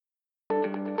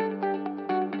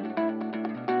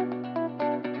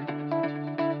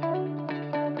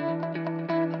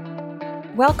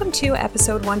Welcome to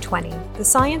episode 120, The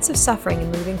Science of Suffering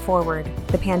and Moving Forward,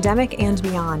 the Pandemic and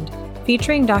Beyond,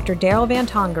 featuring Dr. Daryl Van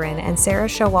Tongeren and Sarah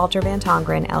Showalter Van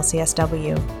Tongeren,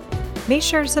 LCSW. Make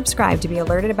sure to subscribe to be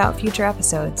alerted about future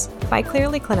episodes by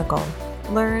Clearly Clinical.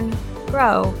 Learn,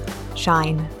 grow,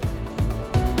 shine.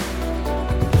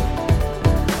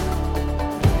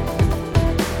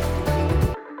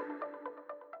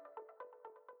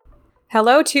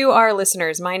 Hello to our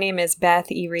listeners. My name is Beth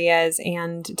Irias,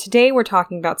 and today we're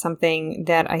talking about something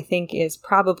that I think is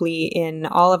probably in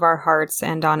all of our hearts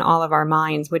and on all of our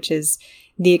minds, which is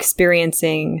the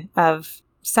experiencing of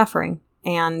suffering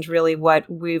and really what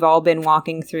we've all been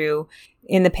walking through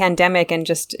in the pandemic and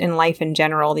just in life in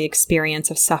general, the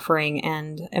experience of suffering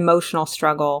and emotional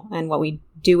struggle and what we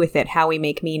do with it, how we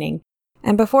make meaning.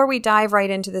 And before we dive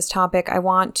right into this topic, I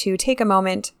want to take a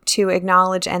moment to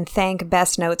acknowledge and thank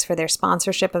Best Notes for their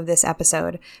sponsorship of this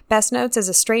episode. Best Notes is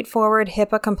a straightforward,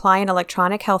 HIPAA-compliant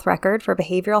electronic health record for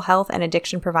behavioral health and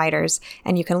addiction providers,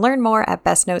 and you can learn more at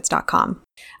bestnotes.com.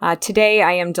 Today,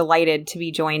 I am delighted to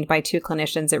be joined by two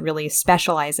clinicians that really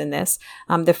specialize in this.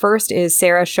 The first is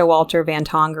Sarah Showalter Van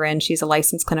Tongeren. She's a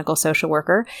licensed clinical social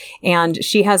worker, and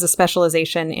she has a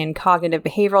specialization in cognitive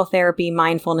behavioral therapy,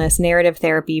 mindfulness, narrative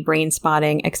therapy, brain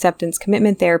spotting, acceptance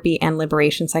commitment therapy, and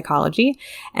liberation psychology.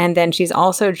 And then she's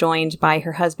also joined by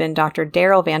her husband, Dr.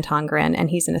 Daryl Van Tongeren,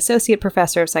 and he's an associate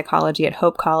professor of psychology at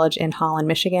Hope College in Holland,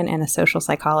 Michigan, and a social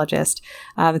psychologist.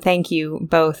 Thank you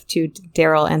both to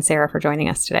Daryl and Sarah for joining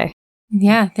us today.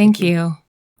 Yeah, thank you.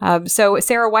 So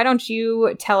Sarah, why don't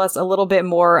you tell us a little bit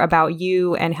more about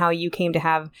you and how you came to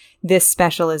have this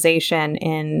specialization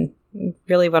in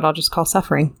really what I'll just call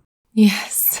suffering?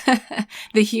 Yes,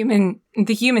 the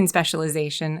human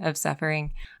specialization of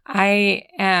suffering. I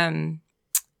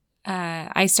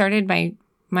started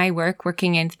my work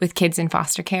working with kids in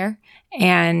foster care,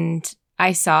 and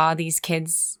I saw these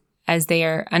kids as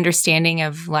their understanding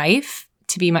of life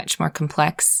to be much more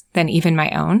complex than even my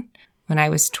own when I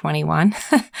was 21.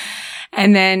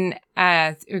 And then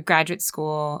graduate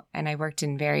school, and I worked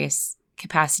in various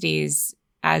capacities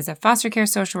as a foster care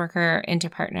social worker,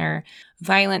 interpartner,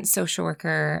 violence social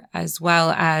worker, as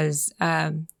well as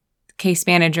case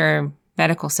manager,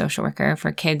 medical social worker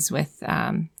for kids with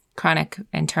chronic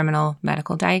and terminal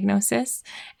medical diagnosis.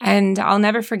 And I'll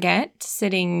never forget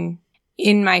sitting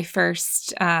in my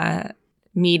first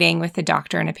meeting with a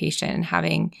doctor and a patient and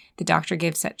having the doctor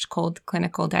give such cold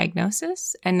clinical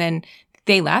diagnosis. And then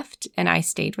they left and I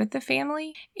stayed with the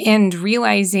family, and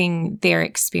realizing their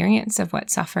experience of what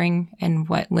suffering and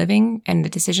what living and the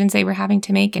decisions they were having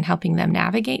to make and helping them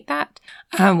navigate that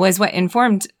was what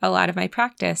informed a lot of my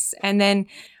practice. And then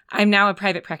I'm now a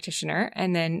private practitioner.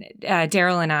 And then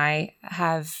Daryl and I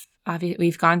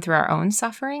we've gone through our own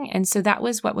suffering. And so that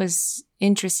was what was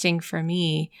interesting for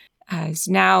me, as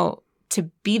now to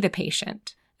be the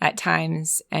patient at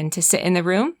times and to sit in the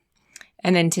room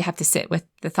and then to have to sit with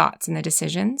the thoughts and the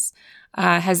decisions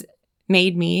has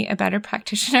made me a better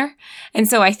practitioner. And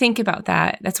so I think about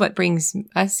that. That's what brings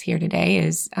us here today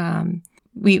is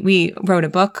we wrote a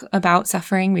book about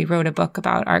suffering. We wrote a book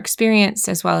about our experience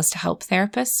as well as to help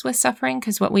therapists with suffering,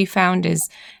 because what we found is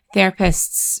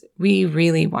therapists, we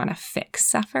really want to fix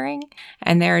suffering,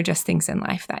 and there are just things in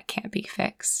life that can't be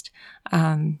fixed.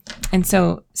 And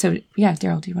so yeah,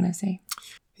 Daryl, do you want to say?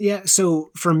 Yeah,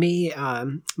 so for me,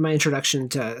 my introduction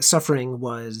to suffering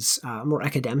was more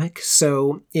academic.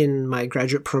 So in my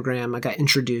graduate program, I got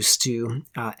introduced to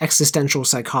existential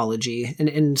psychology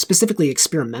and specifically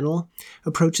experimental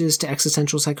approaches to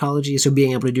existential psychology. So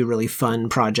being able to do really fun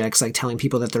projects like telling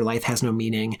people that their life has no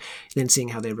meaning and then seeing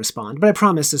how they respond. But I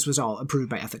promise this was all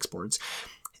approved by ethics boards.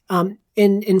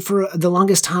 And for the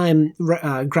longest time,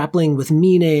 grappling with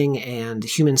meaning and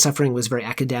human suffering was very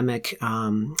academic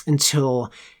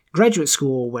until graduate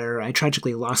school, where I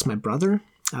tragically lost my brother.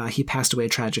 He passed away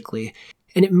tragically.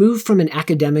 And it moved from an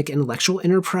academic intellectual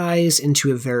enterprise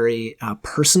into a very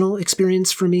personal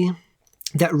experience for me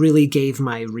that really gave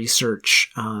my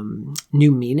research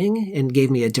new meaning and gave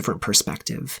me a different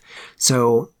perspective.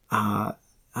 So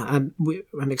I'm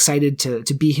excited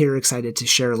to be here, excited to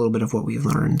share a little bit of what we've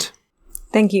learned.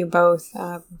 Thank you both.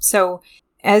 So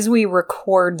as we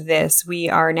record this, we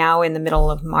are now in the middle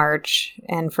of March.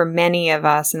 And for many of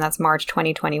us, and that's March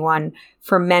 2021,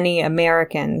 for many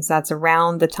Americans, that's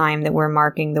around the time that we're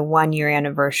marking the 1-year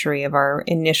anniversary of our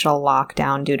initial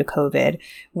lockdown due to COVID,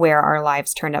 where our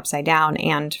lives turned upside down.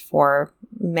 And for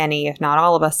many, if not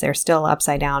all of us, they're still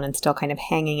upside down and still kind of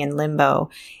hanging in limbo.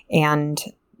 And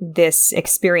this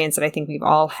experience that I think we've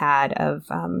all had of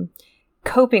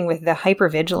coping with the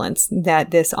hypervigilance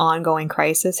that this ongoing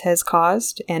crisis has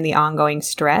caused and the ongoing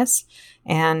stress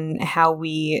and how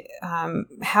we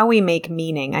make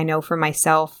meaning. I know for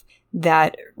myself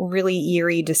that really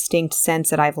eerie, distinct sense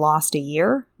that I've lost a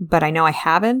year, but I know I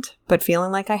haven't, but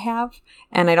feeling like I have.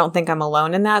 And I don't think I'm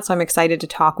alone in that. So I'm excited to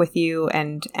talk with you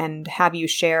and have you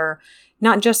share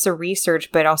not just the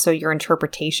research, but also your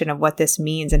interpretation of what this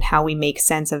means and how we make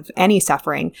sense of any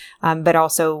suffering, but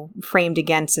also framed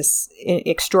against this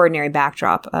extraordinary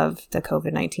backdrop of the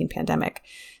COVID-19 pandemic.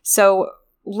 So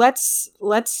let's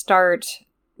start.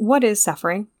 What is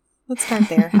suffering? Let's start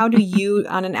there. How do you,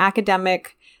 on an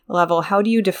academic level, how do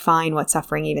you define what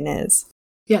suffering even is?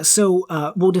 Yeah, so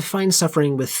we'll define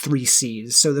suffering with 3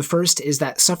 C's. So the first is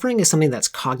that suffering is something that's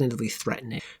cognitively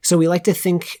threatening. So we like to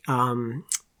think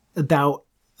about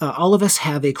all of us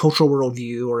have a cultural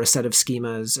worldview or a set of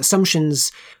schemas,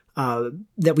 assumptions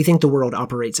that we think the world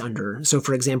operates under. So,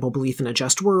 for example, belief in a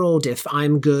just world. If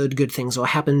I'm good, good things will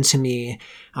happen to me.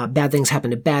 Bad things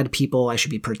happen to bad people. I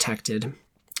should be protected.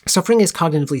 Suffering is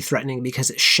cognitively threatening because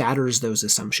it shatters those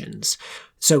assumptions.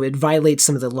 So it violates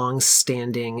some of the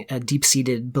long-standing,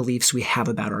 deep-seated beliefs we have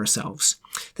about ourselves.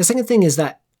 The second thing is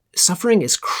that suffering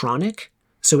is chronic,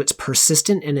 so it's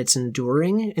persistent and it's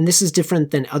enduring. And this is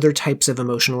different than other types of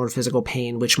emotional or physical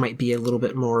pain, which might be a little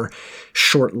bit more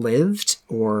short-lived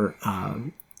or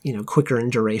quicker in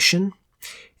duration.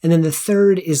 And then the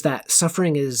third is that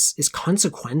suffering is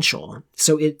consequential.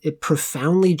 So it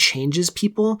profoundly changes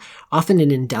people, often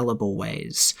in indelible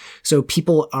ways. So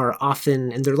people are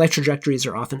often, and their life trajectories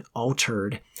are often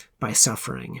altered by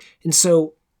suffering. And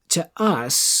so to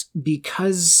us,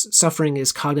 because suffering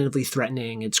is cognitively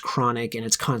threatening, it's chronic, and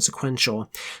it's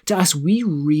consequential, to us, we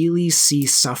really see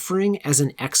suffering as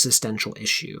an existential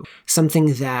issue,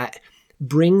 something that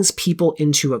brings people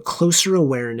into a closer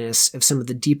awareness of some of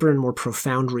the deeper and more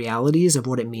profound realities of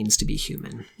what it means to be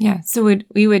human. Yeah, so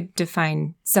we would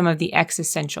define some of the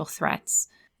existential threats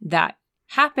that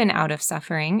happen out of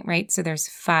suffering, right? So there's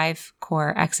 5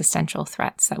 core existential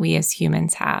threats that we as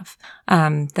humans have.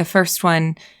 The first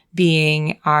one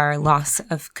being our loss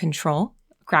of control.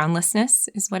 Groundlessness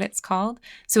is what it's called.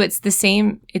 So it's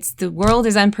the world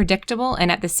is unpredictable,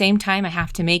 and at the same time, I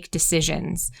have to make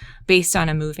decisions based on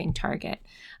a moving target.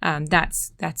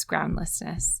 That's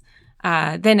groundlessness.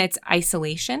 Then it's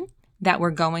isolation, that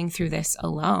we're going through this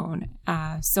alone.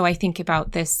 So I think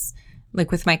about this,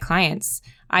 like with my clients,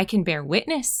 I can bear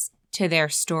witness to their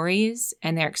stories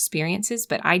and their experiences,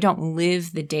 but I don't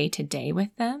live the day-to-day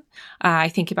with them. I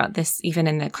think about this even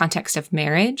in the context of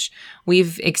marriage.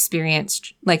 We've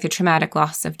experienced like the traumatic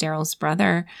loss of Daryl's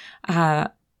brother,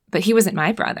 but he wasn't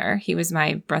my brother. He was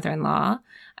my brother-in-law,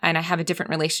 and I have a different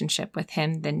relationship with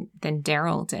him than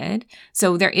Daryl did.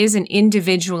 So there is an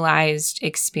individualized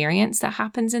experience that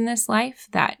happens in this life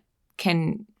that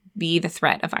can be the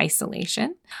threat of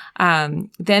isolation.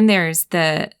 Then there's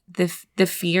the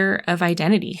fear of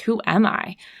identity. Who am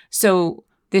I? So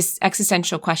this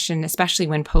existential question, especially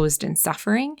when posed in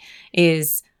suffering,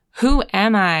 is who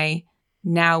am I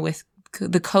now with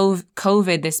the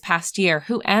COVID this past year?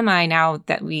 Who am I now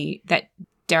that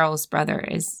Daryl's brother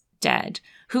is dead?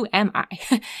 Who am I?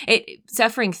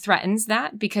 Suffering threatens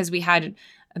that because we had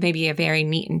maybe a very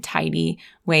neat and tidy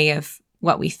way of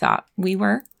what we thought we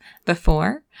were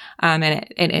before, and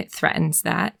it threatens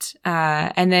that.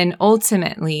 And then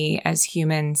ultimately, as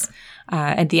humans,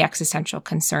 the existential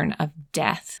concern of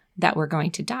death, that we're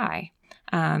going to die.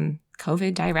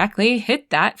 COVID directly hit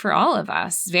that for all of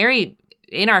us, very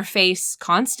in our face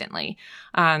constantly.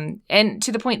 And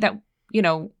to the point that,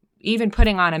 even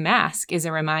putting on a mask is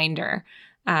a reminder.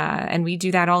 And we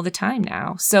do that all the time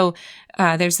now. So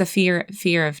there's the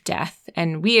fear of death.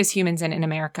 And we as humans and in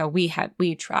America,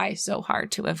 we try so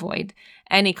hard to avoid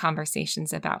any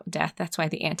conversations about death. That's why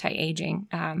the anti-aging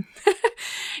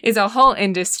is a whole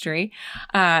industry.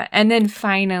 And then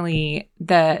finally,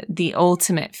 the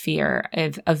ultimate fear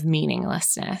of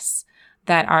meaninglessness,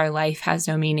 that our life has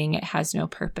no meaning, it has no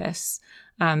purpose.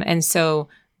 And so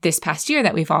this past year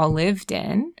that we've all lived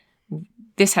in,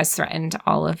 this has threatened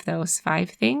all of those 5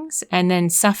 things. And then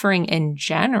suffering in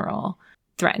general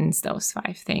threatens those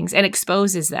 5 things and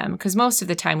exposes them. Because most of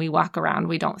the time we walk around,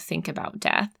 we don't think about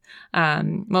death.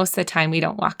 Most of the time we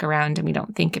don't walk around and we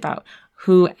don't think about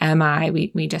who am I?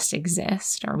 We just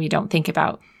exist. Or we don't think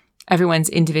about everyone's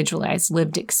individualized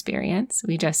lived experience.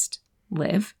 We just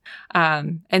live.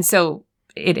 And so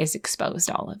it is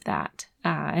exposed, all of that.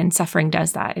 And suffering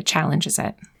does that. It challenges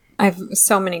it. I have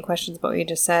so many questions about what you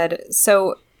just said.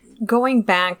 So going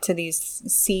back to these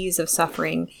C's of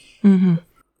suffering,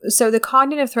 so the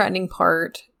cognitive threatening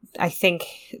part, I think,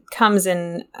 comes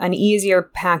in an easier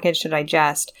package to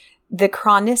digest. The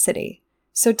chronicity.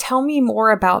 So tell me more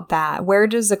about that. Where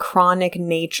does the chronic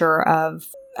nature of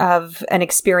an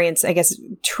experience, I guess,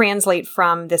 translate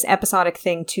from this episodic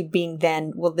thing to being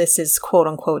then, well, this is quote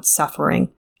unquote suffering?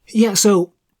 Yeah.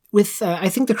 So with, I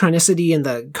think the chronicity and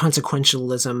the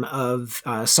consequentialism of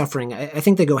suffering, I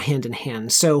think they go hand in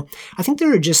hand. So I think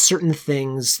there are just certain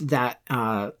things that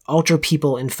alter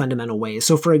people in fundamental ways.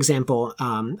 So for example,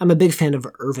 I'm a big fan of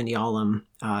Irvin Yalom.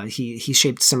 He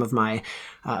shaped some of my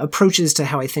approaches to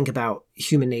how I think about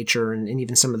human nature and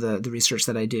even some of the research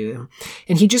that I do.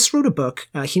 And he just wrote a book.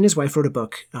 He and his wife wrote a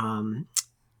book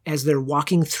as they're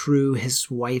walking through his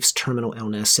wife's terminal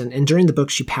illness. And during the book,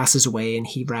 she passes away and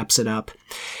he wraps it up.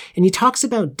 And he talks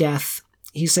about death.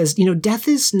 He says, death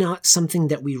is not something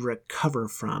that we recover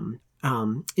from.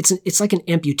 It's like an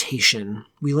amputation.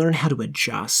 We learn how to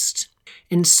adjust.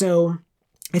 And so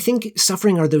I think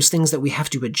suffering are those things that we have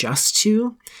to adjust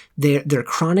to. They're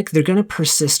chronic. They're going to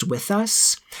persist with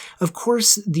us. Of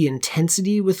course, the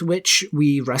intensity with which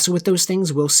we wrestle with those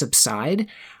things will subside.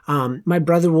 My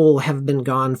brother will have been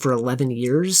gone for 11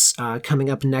 years, coming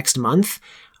up next month.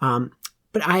 But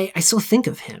I still think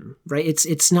of him, right?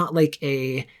 It's not like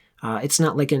it's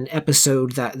not like an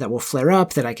episode that will flare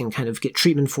up that I can kind of get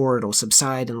treatment for. It'll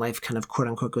subside and life kind of quote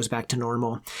unquote goes back to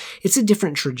normal. It's a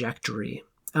different trajectory.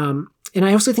 And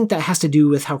I also think that has to do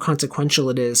with how consequential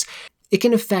it is. It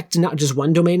can affect not just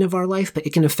one domain of our life, but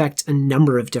it can affect a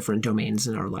number of different domains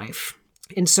in our life.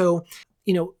 And so,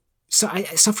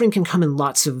 suffering can come in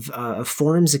lots of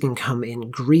forms. It can come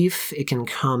in grief. It can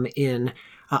come in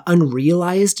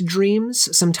unrealized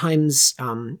dreams. Sometimes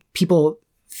people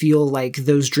feel like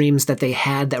those dreams that they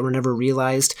had that were never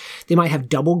realized, they might have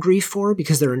double grief for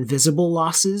because they're invisible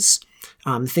losses,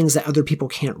 things that other people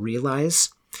can't realize.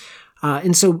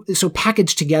 And so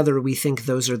packaged together, we think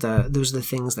those are the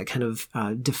things that kind of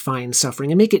define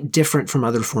suffering and make it different from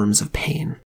other forms of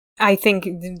pain. I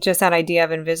think just that idea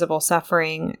of invisible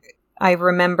suffering, I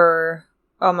remember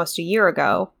almost a year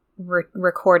ago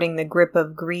recording the Grip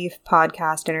of Grief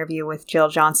podcast interview with Jill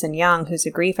Johnson Young, who's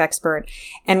a grief expert.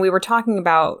 And we were talking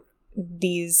about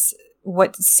these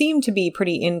what seemed to be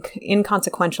pretty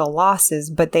inconsequential losses,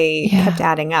 but they kept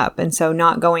adding up. And so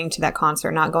not going to that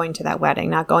concert, not going to that wedding,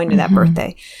 not going to that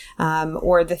birthday,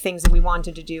 or the things that we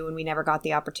wanted to do and we never got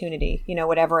the opportunity,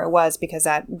 whatever it was, because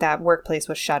that workplace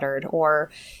was shuttered, or,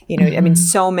 I mean,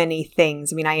 so many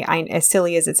things. I mean, I as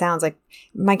silly as it sounds, like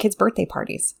my kids' birthday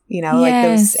parties, like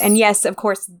those. And yes, of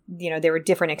course, there were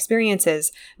different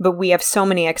experiences, but we have so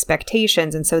many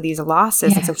expectations. And so these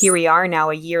losses, and so here we are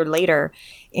now a year later,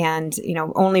 and,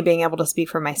 only being able to speak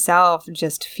for myself,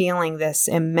 just feeling this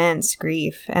immense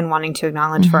grief and wanting to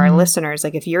acknowledge for our listeners,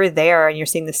 like if you're there and you're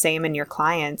seeing the same in your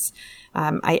clients,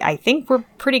 I think we're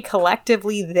pretty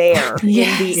collectively there in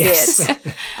the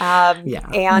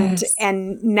it.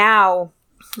 And now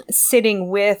sitting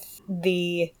with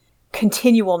the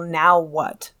continual now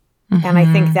what? And I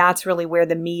think that's really where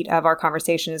the meat of our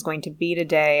conversation is going to be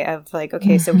today, of like,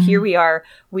 okay, so here we are,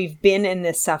 we've been in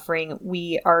this suffering,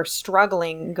 we are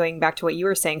struggling, going back to what you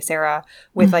were saying, Sarah,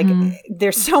 with like,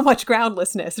 there's so much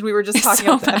groundlessness. And we were just talking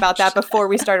about that before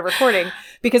we started recording,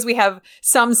 because we have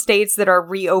some states that are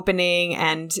reopening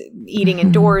and eating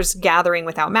indoors, gathering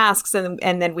without masks. And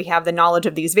then we have the knowledge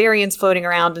of these variants floating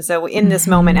around. And so in this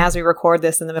moment, as we record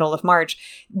this in the middle of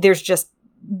March, there's just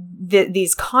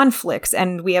these conflicts,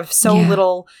 and we have so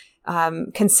little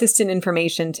consistent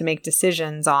information to make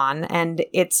decisions on, and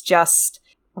it's just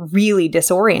really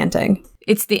disorienting.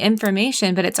 It's the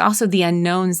information, but it's also the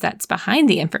unknowns that's behind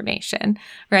the information,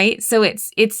 right? So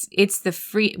it's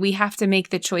we have to make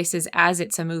the choices as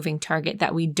it's a moving target,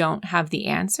 that we don't have the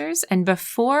answers. And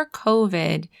before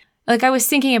COVID, like I was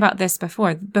thinking about this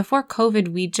before COVID,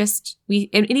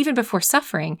 and even before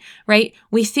suffering, right?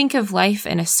 We think of life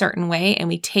in a certain way and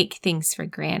we take things for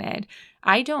granted.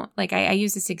 I don't, like, I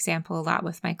use this example a lot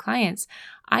with my clients.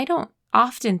 I don't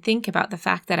often think about the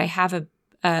fact that I have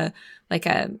a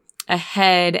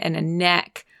head and a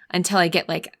neck until I get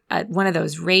like one of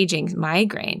those raging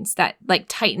migraines that like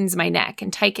tightens my neck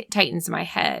and tightens my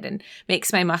head and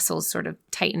makes my muscles sort of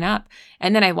tighten up.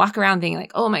 And then I walk around thinking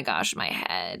like, oh my gosh, my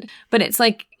head. But it's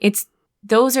like,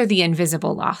 those are the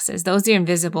invisible losses. Those are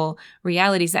invisible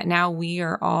realities that now we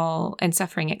are all, and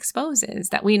suffering exposes,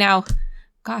 that we now,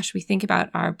 gosh, we think about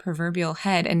our proverbial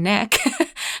head and neck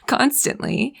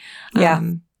constantly,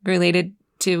 related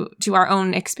to our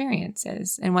own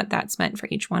experiences and what that's meant for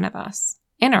each one of us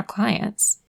and our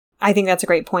clients. I think that's a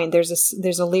great point.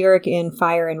 There's a lyric in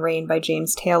Fire and Rain by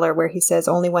James Taylor where he says,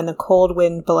 only when the cold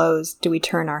wind blows do we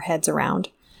turn our heads around.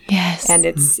 Yes. And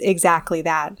it's exactly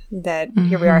that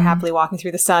here we are happily walking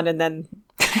through the sun, and then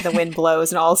the wind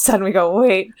blows and all of a sudden we go,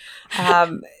 wait.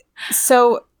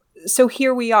 So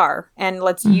here we are, and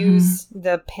let's use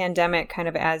the pandemic kind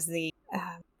of as the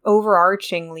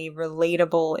overarchingly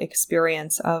relatable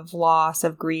experience of loss,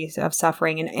 of grief, of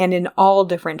suffering, and in all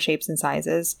different shapes and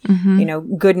sizes. You know,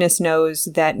 goodness knows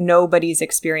that nobody's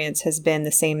experience has been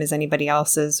the same as anybody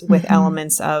else's, with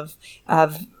elements of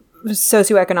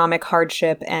socioeconomic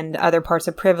hardship and other parts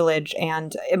of privilege.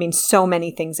 And I mean, so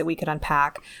many things that we could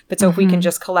unpack. But so if we can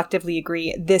just collectively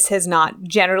agree, this has not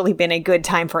generally been a good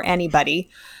time for anybody.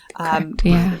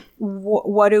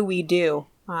 What do we do?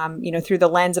 You know, through the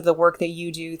lens of the work that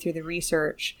you do, through the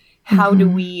research, how do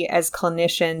we as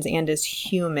clinicians and as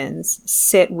humans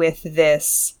sit with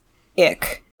this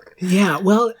ick? Yeah,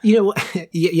 well, you know,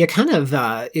 you kind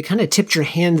of tipped your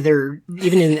hand there,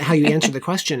 even in how you answered the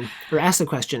question or asked the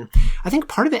question. I think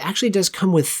part of it actually does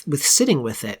come with sitting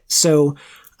with it. So,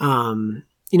 you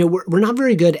know, we're not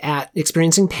very good at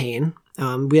experiencing pain.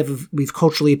 We've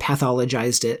culturally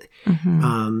pathologized it.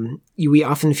 We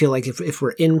often feel like if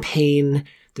we're in pain,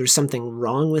 there's something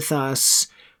wrong with us.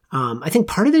 I think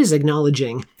part of it is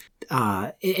acknowledging,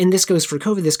 and this goes for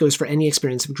COVID, this goes for any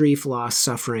experience of grief, loss,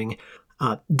 suffering.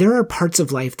 There are parts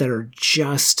of life that are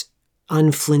just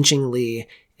unflinchingly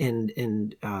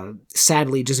and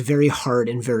sadly just very hard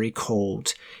and very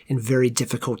cold and very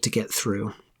difficult to get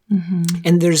through.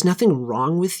 And there's nothing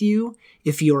wrong with you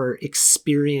if you're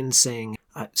experiencing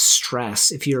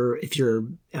stress, if you're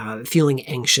feeling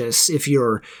anxious, if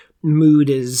your mood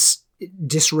is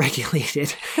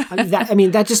dysregulated.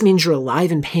 That just means you're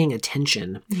alive and paying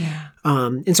attention.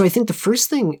 And so I think the first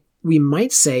thing we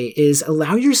might say is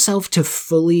allow yourself to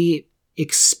fully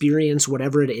experience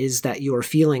whatever it is that you're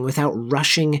feeling without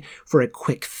rushing for a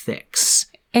quick fix.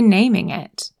 And naming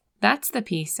it. That's the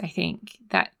piece, I think,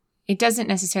 that it doesn't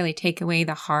necessarily take away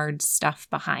the hard stuff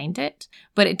behind it,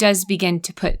 but it does begin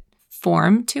to put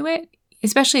form to it,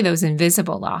 especially those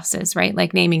invisible losses, right?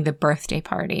 Like naming the birthday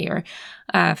party, or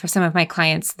for some of my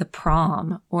clients, the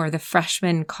prom or the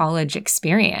freshman college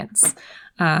experience.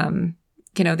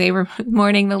 You know, they were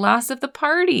mourning the loss of the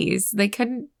parties. They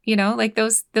couldn't, you know, like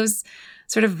those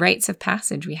sort of rites of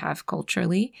passage we have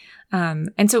culturally.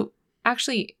 And so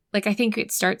actually, like, I think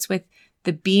it starts with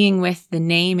the being with, the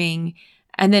naming,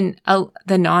 and then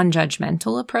the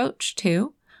non-judgmental approach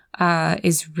too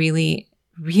is really,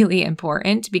 really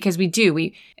important, because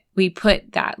we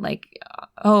put that like,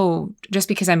 oh, just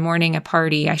because I'm mourning a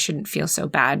party, I shouldn't feel so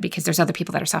bad because there's other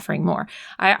people that are suffering more.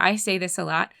 I say this a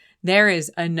lot. There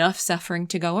is enough suffering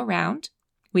to go around.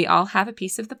 We all have a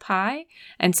piece of the pie.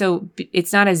 And so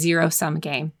it's not a zero-sum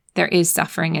game. There is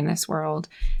suffering in this world.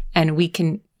 And we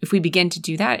can, if we begin to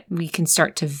do that, we can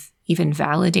start to even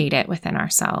validate it within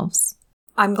ourselves.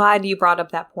 I'm glad you brought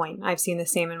up that point. I've seen the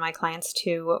same in my clients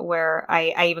too, where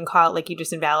I even call it like you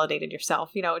just invalidated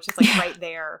yourself. You know, it's just like right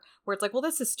there where it's like, well,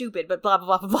 this is stupid, but blah,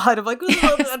 blah, blah, blah, blah. And I'm like,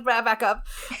 back up.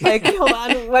 Like, hold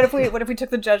on. What if we took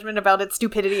the judgment about its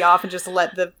stupidity off and just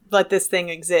let this thing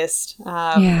exist?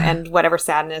 And whatever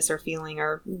sadness or feeling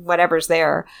or whatever's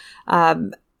there.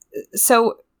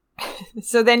 So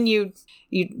then you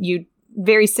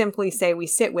very simply say we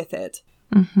sit with it.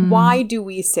 Why do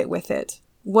we sit with it?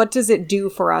 What does it do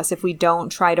for us if we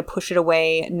don't try to push it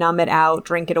away, numb it out,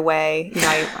 drink it away? You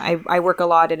know, I work a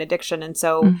lot in addiction. And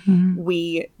so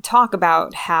we talk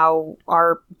about how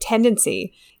our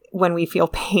tendency when we feel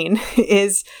pain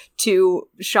is to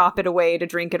shop it away, to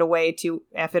drink it away, to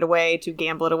F it away, to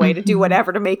gamble it away, to do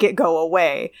whatever to make it go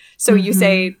away. So you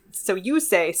say,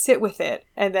 sit with it.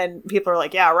 And then people are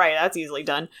like, yeah, right, that's easily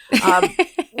done.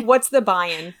 What's the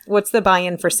buy-in? What's the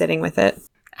buy-in for sitting with it?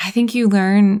 I think you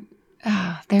learn...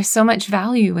 there's so much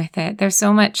value with it. There's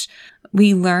so much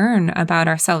we learn about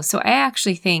ourselves. So I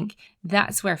actually think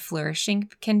that's where flourishing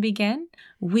can begin.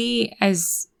 We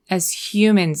as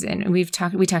humans, and we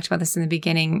talked about this in the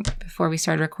beginning before we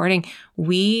started recording,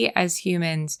 we as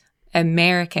humans,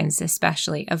 Americans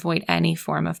especially, avoid any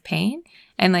form of pain.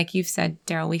 And like you've said,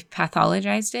 Daryl, we've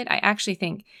pathologized it. I actually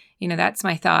think, you know, that's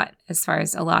my thought as far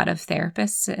as a lot of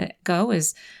therapists go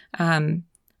is I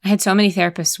had so many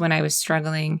therapists when I was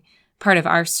struggling. Part of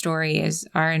our story is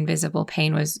our invisible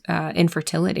pain was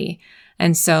infertility.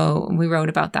 And so we wrote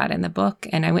about that in the book.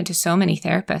 And I went to so many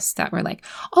therapists that were like,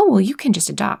 oh, well, you can just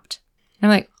adopt.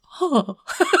 And I'm like, oh,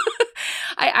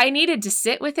 I needed to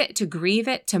sit with it, to grieve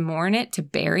it, to mourn it, to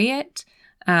bury it.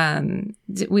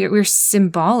 We're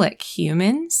symbolic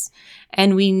humans,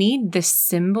 and we need the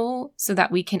symbol so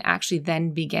that we can actually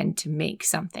then begin to make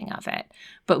something of it.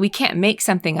 But we can't make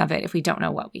something of it if we don't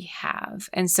know what we have.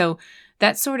 And so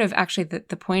that's sort of actually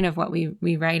the point of what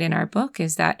we write in our book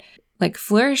is that like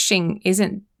flourishing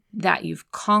isn't that you've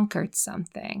conquered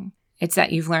something. It's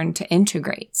that you've learned to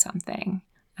integrate something.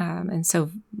 And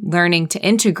so learning to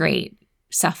integrate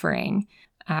suffering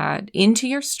into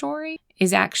your story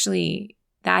is actually,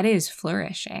 that is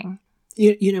flourishing.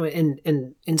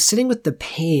 And sitting with the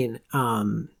pain,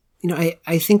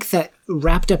 I think that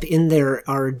wrapped up in there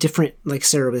are different, like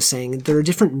Sarah was saying, there are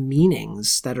different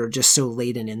meanings that are just so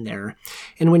laden in there.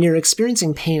 And when you're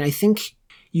experiencing pain, I think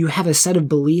you have a set of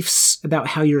beliefs about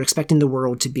how you're expecting the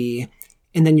world to be,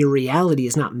 and then your reality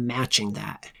is not matching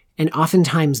that. And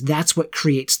oftentimes that's what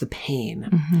creates the pain.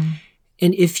 Mm-hmm.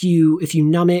 And if you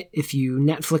numb it, if you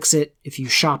Netflix it, if you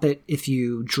shop it, if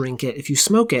you drink it, if you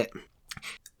smoke it,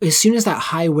 as soon as that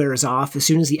high wears off, as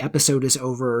soon as the episode is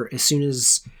over, as soon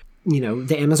as,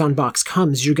 the Amazon box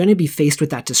comes, you're going to be faced with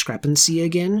that discrepancy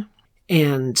again.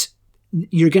 And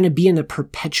you're going to be in a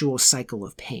perpetual cycle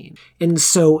of pain. And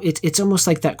so it's almost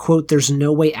like that quote, there's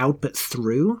no way out but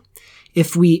through.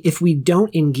 If we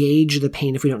don't engage the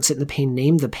pain, if we don't sit in the pain,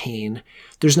 name the pain,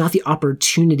 there's not the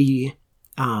opportunity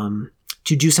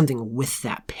to do something with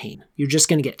that pain. You're just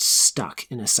going to get stuck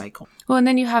in a cycle. Well, and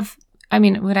then you have,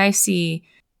 what I see,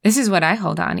 this is what I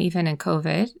hold on, even in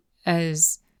COVID,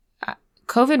 is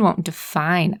COVID won't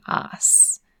define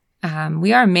us.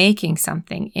 We are making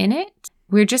something in it.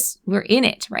 We're in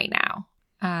it right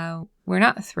now. We're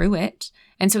not through it.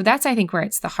 And so that's, I think, where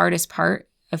it's the hardest part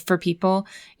for people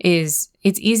is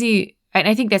it's easy. And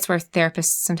I think that's where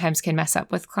therapists sometimes can mess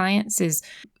up with clients is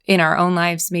in our own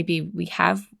lives. Maybe we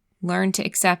have learned to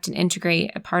accept and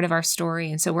integrate a part of our story.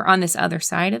 And so we're on this other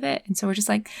side of it. And so we're just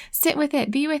like, sit with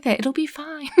it, be with it. It'll be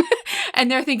fine. And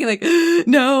they're thinking like,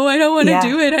 no, I don't want to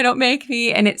do it. I don't make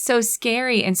me. And it's so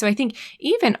scary. And so I think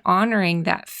even honoring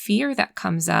that fear that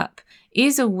comes up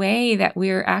is a way that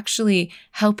we're actually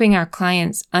helping our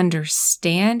clients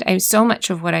understand. So much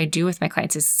of what I do with my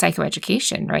clients is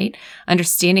psychoeducation, right?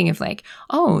 Understanding of like,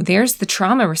 oh, there's the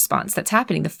trauma response that's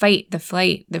happening, the fight, the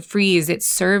flight, the freeze. It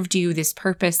served you this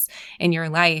purpose in your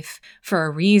life for a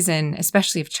reason,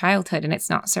 especially of childhood, and it's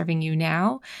not serving you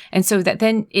now. And so that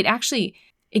then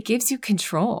it gives you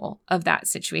control of that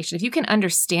situation. If you can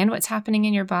understand what's happening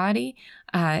in your body,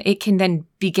 it can then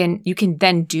you can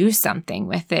then do something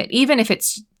with it, even if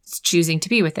it's choosing to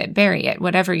be with it, bury it,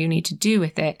 whatever you need to do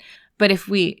with it. But if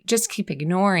we just keep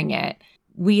ignoring it,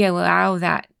 we allow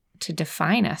that to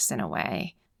define us in a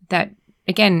way that,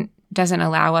 again, doesn't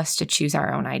allow us to choose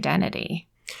our own identity.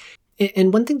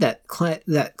 And one thing that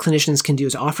clinicians can do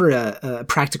is offer a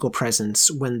practical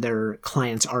presence when their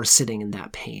clients are sitting in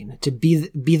that pain, to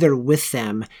be there with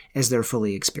them as they're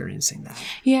fully experiencing that.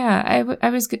 Yeah, I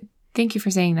was good. Thank you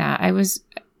for saying that.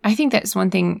 I think that's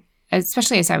one thing,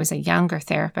 especially as I was a younger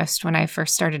therapist when I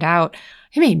first started out,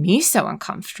 it made me so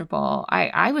uncomfortable.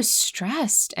 I was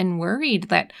stressed and worried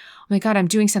that, oh my God, I'm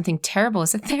doing something terrible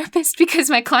as a therapist because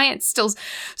my client's still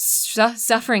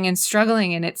suffering and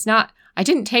struggling, and it's not. I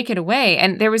didn't take it away.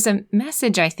 And there was a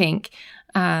message, I think,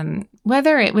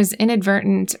 whether it was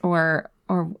inadvertent or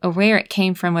where it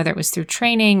came from, whether it was through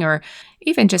training or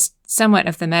even just somewhat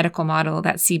of the medical model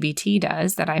that CBT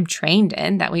does, that I'm trained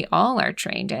in, that we all are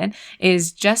trained in,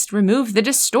 is just remove the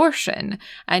distortion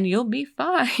and you'll be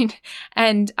fine.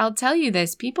 And I'll tell you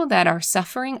this, people that are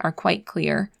suffering are quite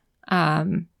clear.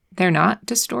 They're not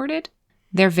distorted.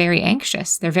 They're very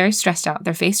anxious. They're very stressed out.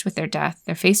 They're faced with their death.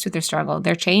 They're faced with their struggle.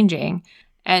 They're changing,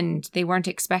 and they weren't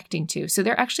expecting to. So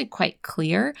they're actually quite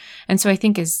clear. And so I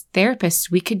think as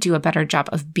therapists, we could do a better job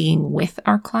of being with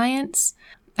our clients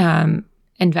and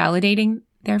validating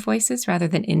their voices rather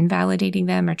than invalidating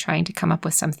them or trying to come up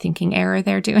with some thinking error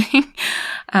they're doing,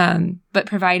 but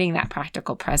providing that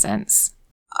practical presence.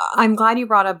 I'm glad you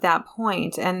brought up that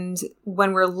point. And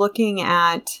when we're looking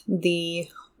at the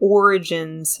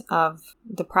origins of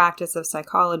the practice of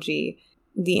psychology,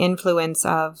 the influence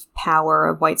of power,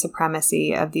 of white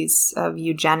supremacy, of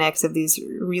eugenics, of these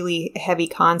really heavy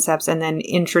concepts, and then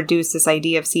introduce this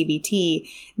idea of CBT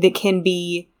that can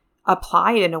be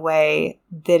applied in a way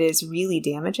that is really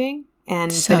damaging.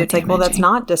 And so that it's damaging. Like, well, that's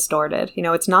not distorted.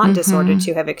 It's not distorted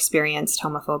to have experienced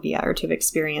homophobia or to have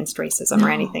experienced racism or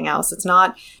anything else. It's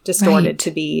not distorted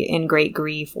to be in great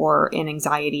grief or in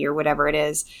anxiety or whatever it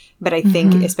is. But I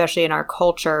think, especially in our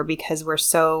culture, because we're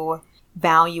so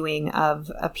valuing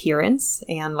of appearance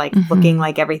and like looking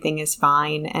like everything is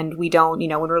fine. And we don't, when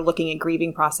we're looking at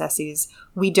grieving processes,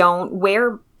 we don't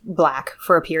wear black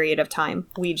for a period of time.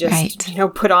 We just,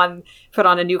 put on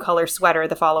a new color sweater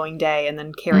the following day and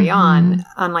then carry on.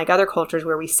 Unlike other cultures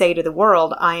where we say to the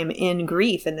world, I am in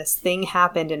grief and this thing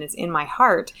happened and it's in my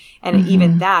heart. And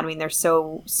even that, there's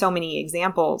so many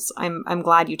examples. I'm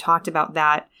glad you talked about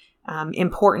that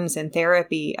importance in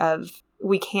therapy of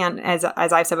we can't, as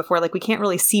I've said before, like we can't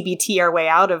really CBT our way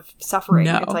out of suffering.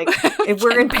 No. It's like if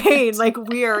we're in pain, like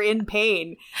we are in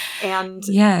pain. And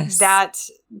yes. that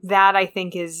I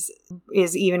think is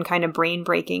even kind of brain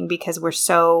breaking because we're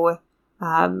so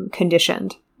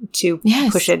conditioned to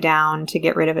push it down, to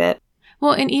get rid of it.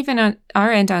 Well, and even on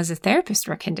our end as a therapist,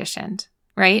 we're conditioned,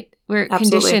 right? We're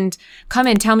Absolutely. Conditioned. Come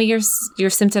in, tell me your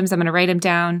symptoms. I'm going to write them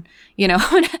down. You know,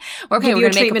 okay, we're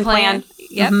going to make a plan.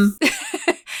 Yep.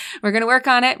 Mm-hmm. We're going to work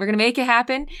on it. We're going to make it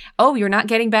happen. Oh, you're not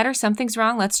getting better. Something's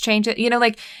wrong. Let's change it. You know,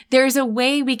 like there's a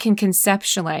way we can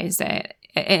conceptualize it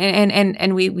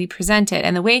and we present it.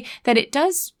 And the way that it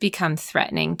does become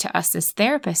threatening to us as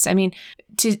therapists. I mean,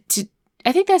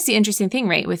 I think that's the interesting thing,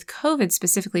 right? With COVID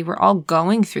specifically, we're all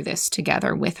going through this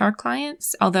together with our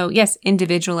clients, although, yes,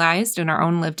 individualized in our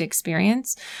own lived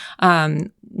experience.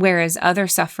 Whereas other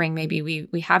suffering, maybe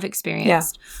we have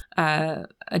experienced a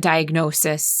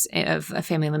diagnosis of a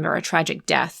family member, a tragic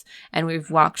death, and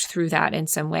we've walked through that in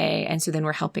some way. And so then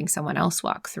we're helping someone else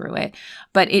walk through it.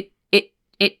 But it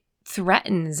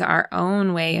threatens our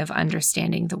own way of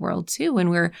understanding the world too,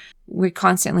 when we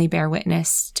constantly bear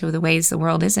witness to the ways the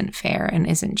world isn't fair and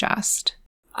isn't just.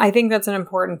 I think that's an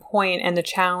important point, and the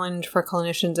challenge for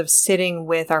clinicians of sitting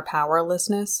with our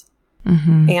powerlessness.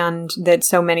 Mm-hmm. And that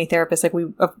so many therapists,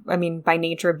 like by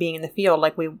nature of being in the field,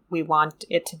 like we want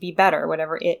it to be better,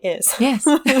 whatever it is. Yes.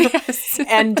 Yes.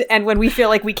 And when we feel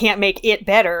like we can't make it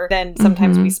better, then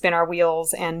sometimes we spin our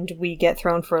wheels and we get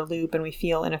thrown for a loop and we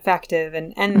feel ineffective.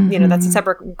 And you know, that's a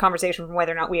separate conversation from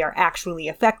whether or not we are actually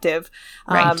effective.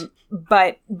 Right.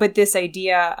 But this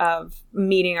idea of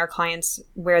meeting our clients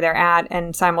where they're at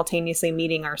and simultaneously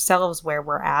meeting ourselves where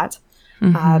we're at.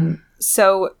 Mm-hmm.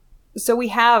 So we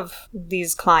have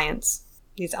these clients,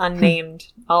 these unnamed,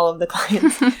 all of the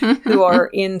clients who are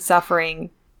in suffering,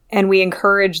 and we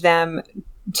encourage them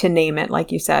to name it,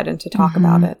 like you said, and to talk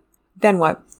about it. Then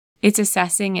what? It's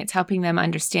assessing, it's helping them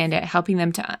understand it, helping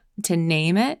them to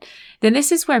name it. Then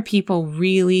this is where people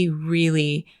really,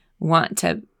 really want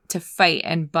to fight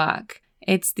and buck.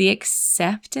 It's the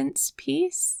acceptance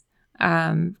piece.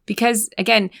 Because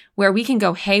again, where we can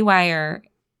go haywire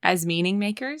as meaning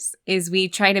makers is we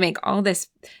try to make all this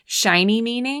shiny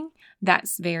meaning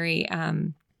that's very,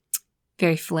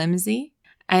 very flimsy.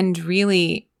 And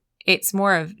really, it's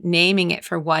more of naming it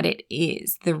for what it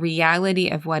is, the reality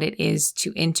of what it is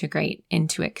to integrate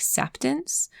into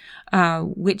acceptance,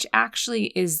 which actually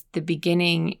is the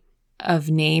beginning of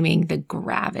naming the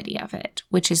gravity of it,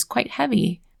 which is quite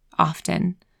heavy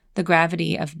often. The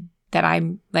gravity of that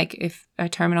I'm like, if a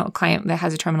terminal client that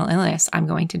has a terminal illness, I'm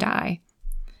going to die.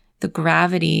 The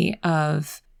gravity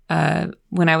of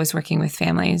when I was working with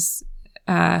families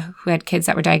who had kids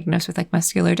that were diagnosed with like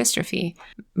muscular dystrophy,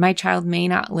 my child may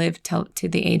not live to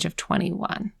the age of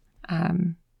 21.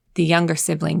 The younger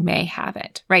sibling may have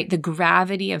it, right? The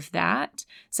gravity of that.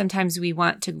 Sometimes we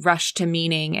want to rush to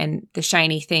meaning and the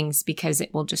shiny things because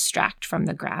it will distract from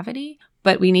the gravity,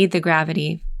 but we need the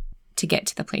gravity to get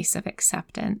to the place of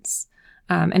acceptance.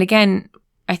 And again,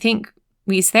 I think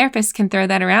we as therapists can throw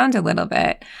that around a little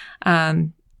bit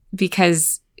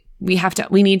because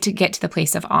we need to get to the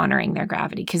place of honoring their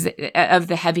gravity because of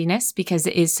the heaviness, because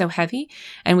it is so heavy,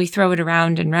 and we throw it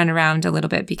around and run around a little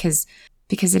bit because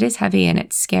it is heavy and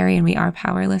it's scary and we are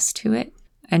powerless to it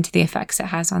and to the effects it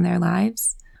has on their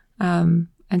lives. And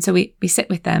so we sit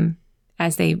with them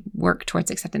as they work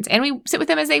towards acceptance, and we sit with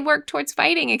them as they work towards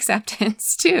fighting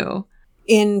acceptance too.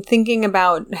 In thinking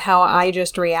about how I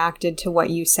just reacted to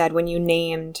what you said when you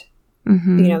named,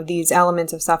 you know, these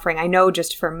elements of suffering, I know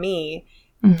just for me,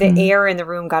 the air in the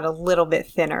room got a little bit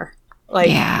thinner,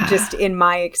 just in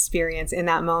my experience in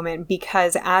that moment,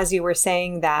 because as you were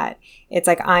saying that, it's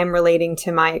like I'm relating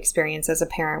to my experience as a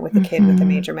parent with a kid with a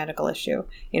major medical issue,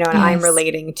 you know, and I'm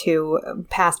relating to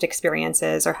past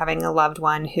experiences or having a loved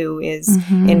one who is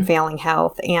in failing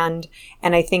health. And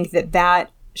I think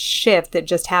that shift that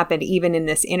just happened even in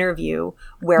this interview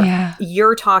where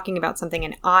you're talking about something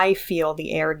and I feel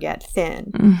the air get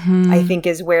thin, I think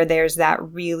is where there's that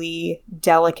really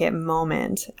delicate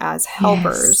moment as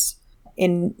helpers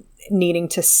in needing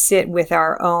to sit with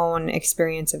our own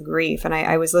experience of grief. And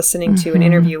I was listening to an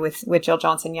interview with Jill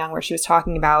Johnson Young where she was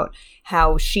talking about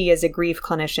how she as a grief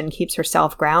clinician keeps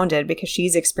herself grounded because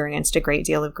she's experienced a great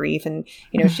deal of grief. And,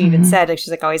 you know, she even said, like,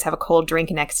 she's like, always have a cold drink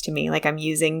next to me. Like I'm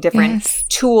using different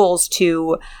tools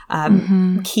to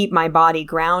keep my body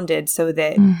grounded so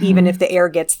that even if the air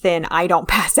gets thin, I don't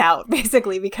pass out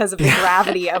basically because of the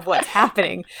gravity of what's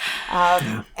happening.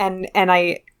 And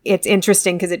it's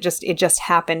interesting because it just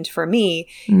happened for me.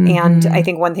 Mm-hmm. And I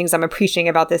think one of the things I'm appreciating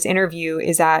about this interview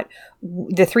is that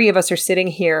the three of us are sitting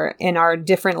here in our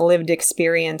different lived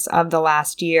experience of the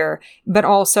last year, but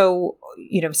also,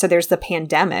 so there's the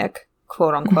pandemic,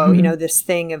 quote unquote, Mm-hmm. This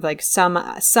thing of like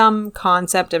some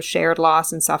concept of shared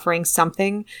loss and suffering,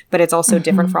 something, but it's also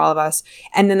different for all of us.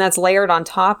 And then that's layered on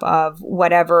top of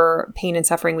whatever pain and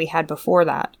suffering we had before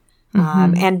that.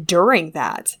 And during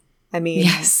that, I mean,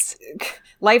 Yes.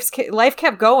 life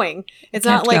kept going. It's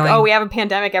not like, going. oh, we have a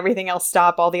pandemic, everything else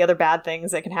stop, all the other bad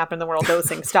things that can happen in the world, those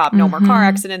things stop. No more car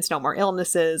accidents, no more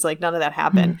illnesses, like none of that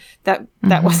happened. That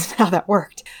wasn't how that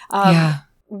worked.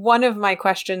 One of my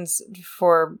questions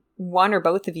for one or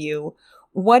both of you,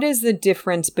 what is the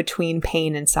difference between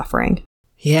pain and suffering?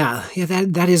 Yeah,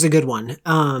 that is a good one.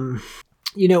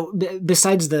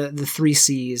 Besides the 3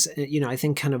 C's, I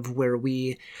think kind of where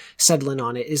we settle in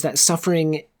on it is that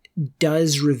suffering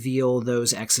does reveal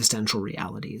those existential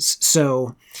realities.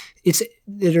 So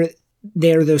there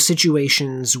are those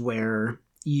situations where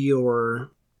your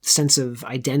sense of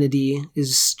identity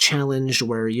is challenged,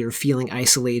 where you're feeling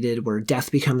isolated, where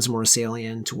death becomes more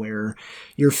salient, where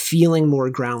you're feeling more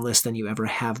groundless than you ever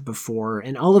have before.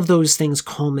 And all of those things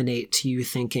culminate to you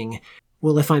thinking,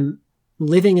 well, if I'm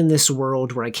living in this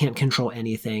world where I can't control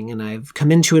anything, and I've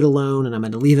come into it alone, and I'm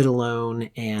going to leave it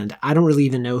alone, and I don't really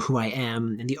even know who I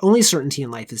am, and the only certainty in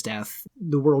life is death,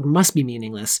 the world must be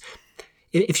meaningless.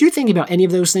 If you're thinking about any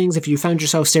of those things, if you found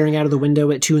yourself staring out of the window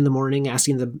at 2 a.m.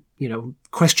 asking the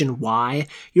question why,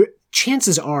 your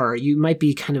chances are you might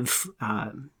be kind of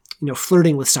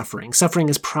flirting with suffering. Suffering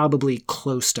is probably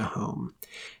close to home.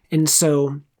 And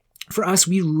so for us,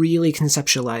 we really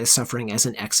conceptualize suffering as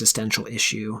an existential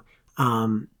issue.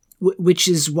 Which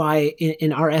is why,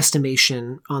 in our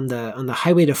estimation, on the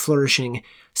highway to flourishing,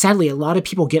 sadly, a lot of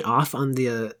people get off on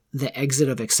the exit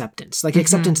of acceptance. Like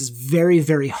acceptance is very,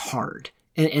 very hard,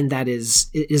 and that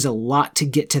is a lot to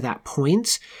get to that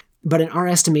point. But in our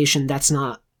estimation, that's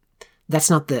not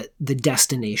the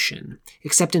destination.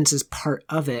 Acceptance is part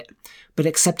of it, but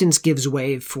acceptance gives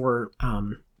way for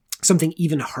something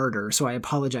even harder. So I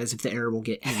apologize if the air will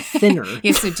get any thinner.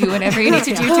 Yes, so do whatever you need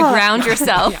to do to ground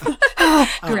yourself.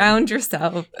 Ground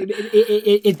yourself.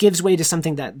 It gives way to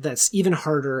something that's even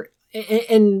harder,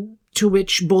 and to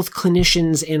which both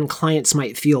clinicians and clients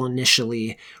might feel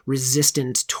initially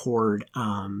resistant toward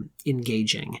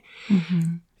engaging.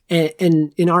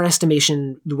 And in our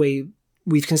estimation, the way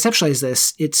we've conceptualized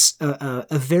this, it's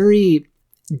a very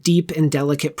deep and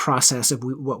delicate process of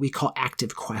what we call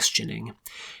active questioning.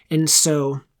 And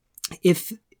so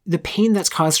if the pain that's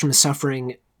caused from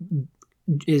suffering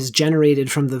is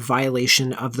generated from the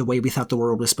violation of the way we thought the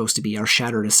world was supposed to be, our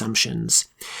shattered assumptions,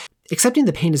 accepting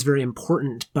the pain is very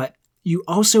important, but you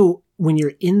also, when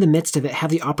you're in the midst of it, have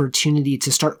the opportunity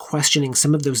to start questioning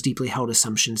some of those deeply held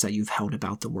assumptions that you've held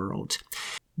about the world.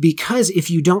 Because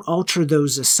if you don't alter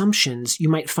those assumptions, you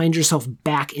might find yourself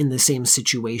back in the same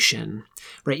situation,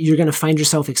 right? You're going to find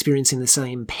yourself experiencing the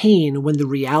same pain when the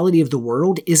reality of the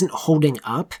world isn't holding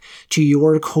up to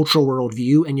your cultural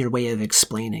worldview and your way of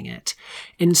explaining it.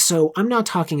 And so I'm not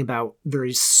talking about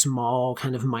very small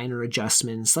kind of minor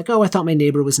adjustments like, oh, I thought my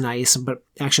neighbor was nice, but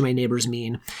actually my neighbor's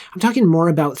mean. I'm talking more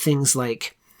about things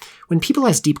like when people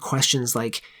ask deep questions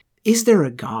like, is there a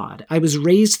God? I was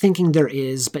raised thinking there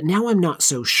is, but now I'm not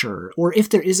so sure. Or if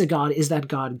there is a God, is that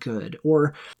God good?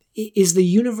 Or is the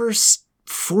universe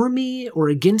for me or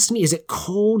against me? Is it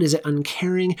cold? Is it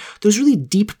uncaring? Those really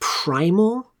deep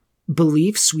primal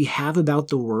beliefs we have about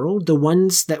the world, the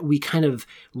ones that we kind of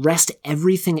rest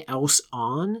everything else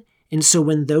on. And so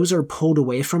when those are pulled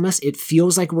away from us, it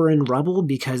feels like we're in rubble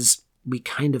because we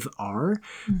kind of are.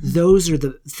 Those are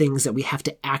the things that we have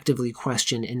to actively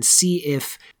question and see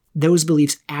if those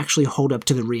beliefs actually hold up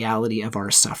to the reality of our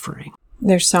suffering.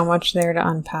 There's so much there to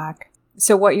unpack.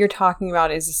 So what you're talking about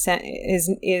is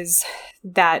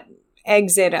that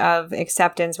exit of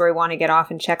acceptance where we want to get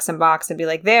off and check some box and be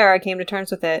like, there, I came to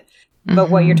terms with it. But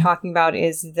what you're talking about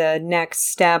is the next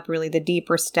step, really the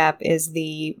deeper step is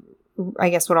the, I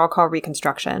guess what I'll call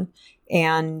reconstruction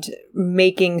and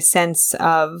making sense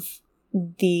of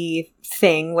the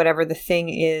thing, whatever the thing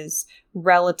is,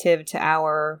 relative to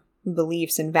our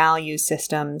beliefs and value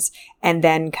systems, and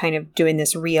then kind of doing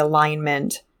this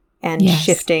realignment and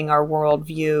shifting our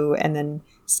worldview and then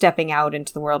stepping out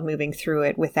into the world, moving through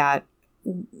it with that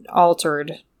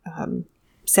altered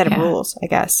set of rules, I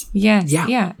guess. Yes.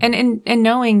 Yeah. And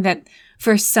knowing that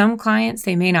for some clients,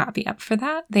 they may not be up for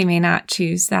that. They may not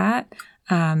choose that.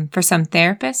 For some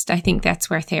therapists, I think that's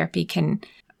where therapy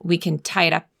we can tie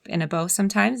it up in a bow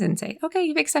sometimes and say, okay,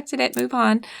 you've accepted it, move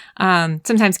on.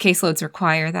 Sometimes caseloads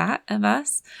require that of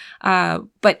us.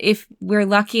 But if we're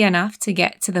lucky enough to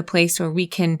get to the place where we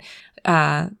can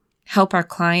help our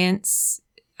clients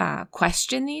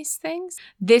question these things,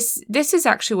 this is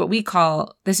actually what we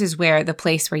call, this is where the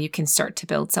place where you can start to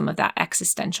build some of that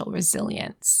existential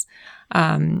resilience.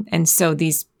 And so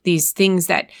these things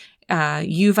that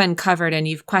you've uncovered and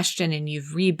you've questioned and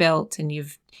you've rebuilt and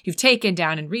you've taken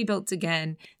down and rebuilt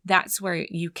again, that's where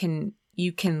you can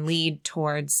lead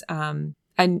towards and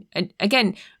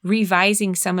again,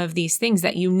 revising some of these things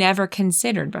that you never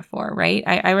considered before, right?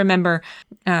 I remember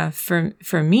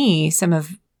for me, some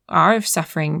of our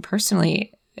suffering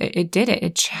personally,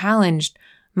 it challenged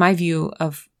my view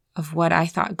of what I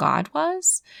thought God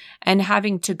was, and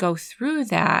having to go through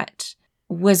that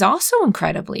was also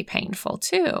incredibly painful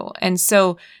too. And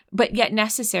so, but yet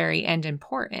necessary and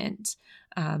important.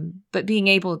 But being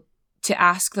able to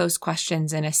ask those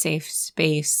questions in a safe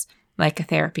space, like a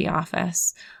therapy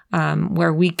office,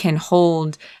 where we can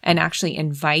hold and actually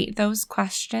invite those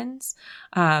questions,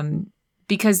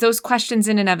 because those questions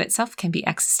in and of itself can be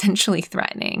existentially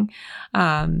threatening.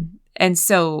 And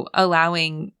so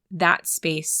allowing that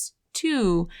space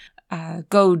to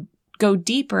go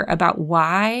deeper about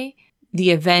why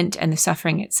the event and the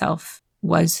suffering itself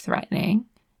was threatening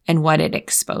and what it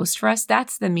exposed for us,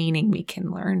 that's the meaning we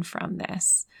can learn from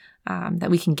this, that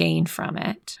we can gain from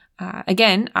it.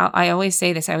 Again, I always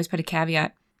say this, I always put a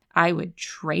caveat, I would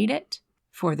trade it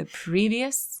for the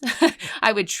previous.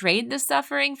 I would trade the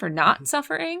suffering for not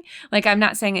suffering. Like, I'm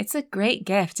not saying it's a great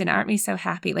gift and aren't we so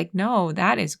happy? Like, no,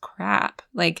 that is crap.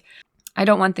 Like, I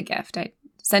don't want the gift. I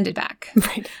send it back.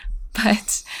 Right.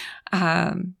 But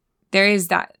there is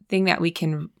that thing that we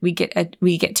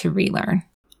get to relearn.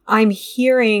 I'm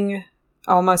hearing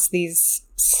almost these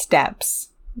steps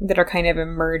that are kind of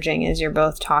emerging as you're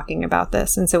both talking about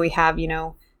this. And so we have,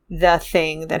 the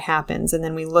thing that happens, and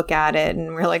then we look at it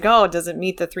and we're like, oh, does it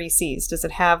meet the 3 C's? Does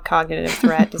it have cognitive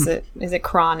threat? Is it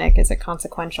chronic? Is it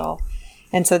consequential?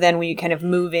 And so then we kind of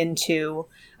move into,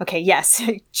 okay, yes,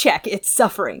 check, it's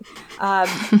suffering.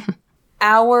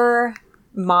 Our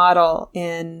model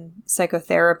in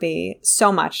psychotherapy,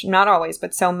 so much, not always,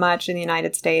 but so much in the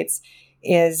United States,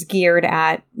 is geared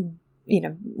at,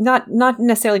 not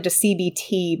necessarily just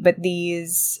CBT, but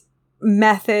these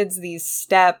methods, these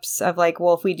steps of like,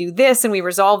 well, if we do this and we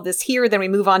resolve this here, then we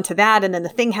move on to that, and then the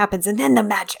thing happens, and then the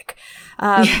magic.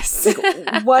 Yes.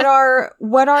 Like, what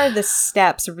are the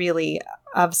steps really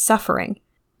of suffering?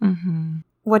 Mm-hmm.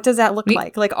 What does that look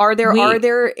like? Like, are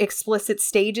there explicit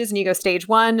stages, and you go stage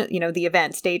 1, the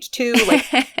event, stage 2,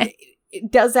 like,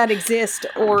 does that exist,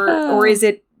 or is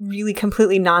it really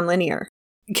completely nonlinear?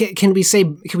 Can we say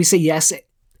yes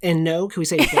and no? Can we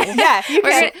say both?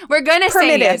 Yeah, we're gonna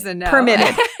say yes and no.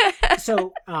 Permitted.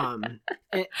 So,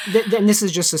 then this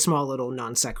is just a small little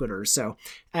non sequitur. So,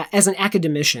 as an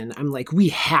academician, I'm like, we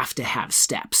have to have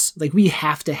steps. Like, we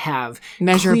have to have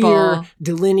measurable, clear,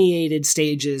 delineated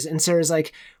stages. And Sarah's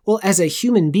like, well, as a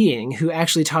human being who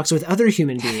actually talks with other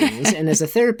human beings, and as a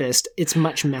therapist, it's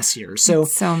much messier. So,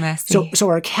 it's so messy. So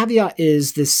our caveat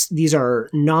is this: these are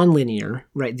nonlinear,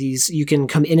 right? These, you can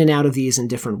come in and out of these in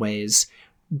different ways,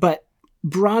 but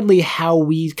broadly, how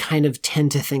we kind of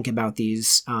tend to think about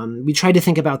these, we try to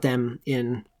think about them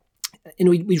and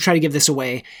we try to give this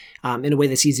away in a way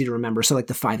that's easy to remember. So like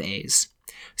the 5 A's.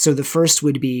 So the first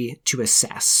would be to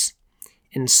assess.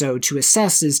 And so to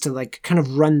assess is to like kind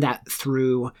of run that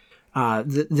through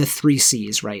the 3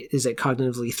 C's, right? Is it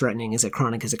cognitively threatening? Is it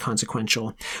chronic? Is it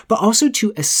consequential? But also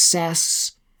to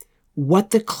assess what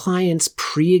the client's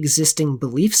pre-existing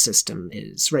belief system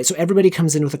is, right? So everybody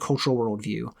comes in with a cultural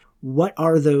worldview. What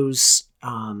are those,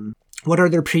 what are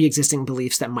their pre-existing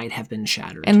beliefs that might have been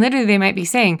shattered? And literally they might be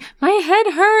saying, my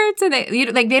head hurts. And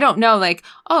they don't know, like,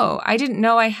 oh, I didn't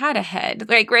know I had a head.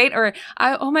 Like, right? Or,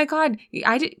 oh my God,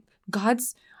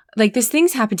 God's, like, this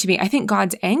thing's happened to me. I think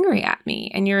God's angry at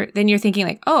me. And then you're thinking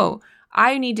like, oh,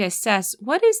 I need to assess,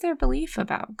 what is their belief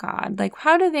about God? Like,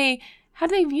 how do they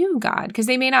view God? Because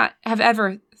they may not have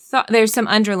ever thought, there's some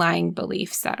underlying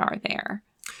beliefs that are there.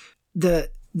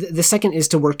 The second is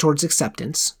to work towards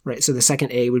acceptance, right? So the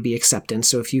second A would be acceptance.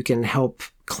 So if you can help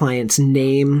clients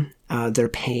name their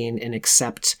pain and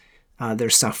accept their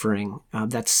suffering,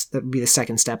 that would be the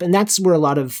second step. And that's where a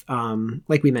lot of,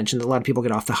 like we mentioned, a lot of people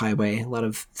get off the highway, a lot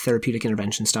of therapeutic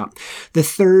interventions stop. The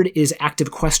third is active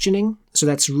questioning. So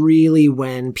that's really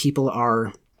when people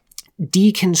are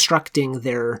deconstructing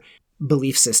their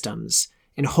belief systems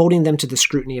and holding them to the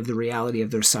scrutiny of the reality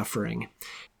of their suffering.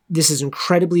 This is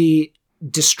incredibly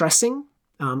distressing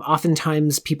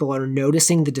Oftentimes people are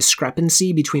noticing the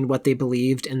discrepancy between what they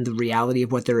believed and the reality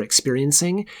of what they're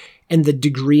experiencing. And the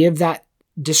degree of that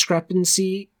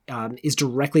discrepancy is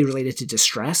directly related to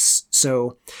distress.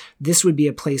 So this would be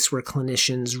a place where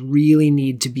clinicians really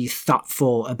need to be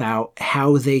thoughtful about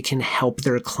how they can help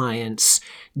their clients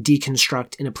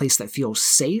deconstruct in a place that feels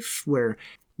safe, where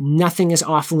nothing is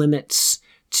off limits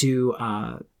to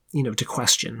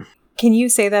question. Can you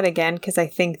say that again? Because I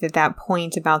think that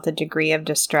point about the degree of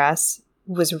distress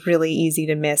was really easy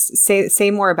to miss.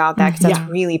 Say more about that, because that's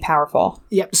really powerful.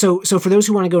 Yeah. So for those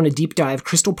who want to go in a deep dive,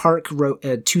 Crystal Park wrote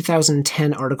a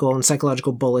 2010 article in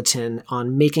Psychological Bulletin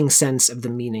on making sense of the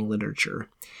meaning literature.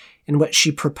 And what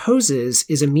she proposes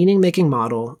is a meaning-making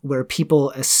model where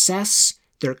people assess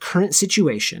their current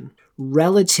situation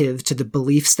relative to the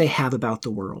beliefs they have about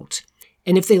the world.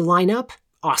 And if they line up,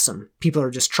 awesome. People are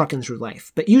just trucking through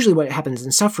life. But usually what happens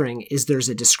in suffering is there's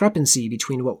a discrepancy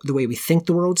between the way we think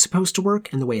the world's supposed to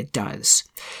work and the way it does.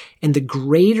 And the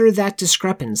greater that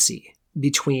discrepancy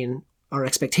between our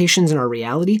expectations and our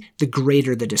reality, the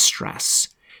greater the distress.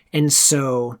 And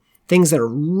so things that are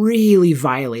really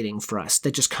violating for us,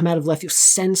 that just come out of left field,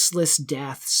 senseless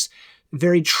deaths,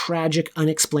 very tragic,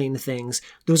 unexplained things,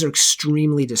 those are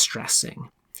extremely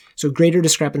distressing. So greater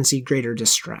discrepancy, greater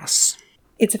distress.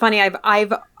 It's funny.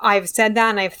 I've said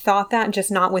that and I've thought that, just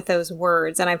not with those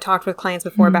words. And I've talked with clients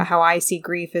before about how I see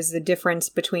grief as the difference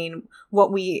between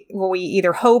what we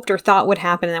either hoped or thought would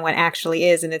happen and then what actually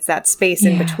is. And it's that space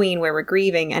in between where we're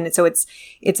grieving. And so it's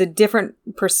a different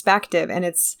perspective. And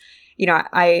it's,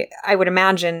 I would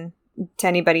imagine to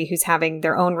anybody who's having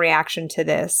their own reaction to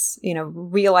this,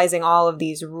 realizing all of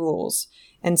these rules.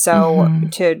 And so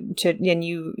and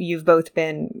you've both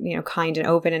been, kind and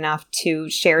open enough to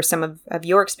share some of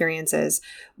your experiences.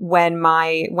 When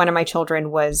one of my children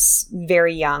was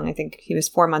very young, I think he was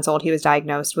 4 months old, he was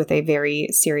diagnosed with a very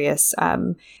serious,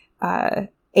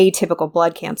 atypical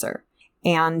blood cancer.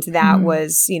 And that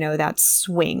was, that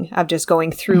swing of just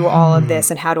going through all of this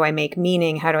and how do I make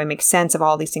meaning? How do I make sense of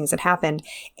all these things that happened?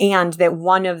 And that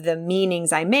one of the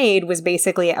meanings I made was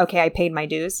basically, okay, I paid my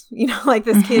dues. Like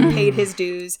this kid paid his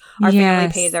dues. Our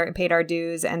family paid our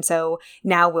dues. And so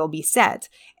now we'll be set.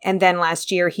 And then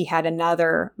last year he had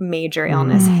another major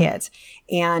illness hit.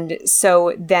 And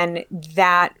so then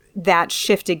that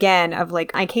shift again of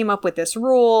like, I came up with this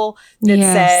rule that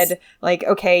said like,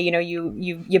 okay,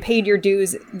 you paid your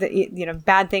dues,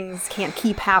 bad things can't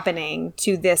keep happening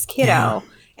to this kiddo. Yeah.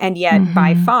 And yet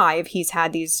by 5, he's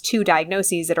had these 2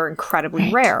 diagnoses that are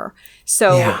incredibly rare.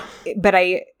 So, but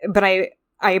I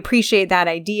appreciate that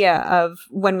idea of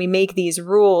when we make these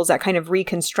rules, that kind of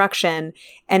reconstruction.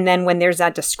 And then when there's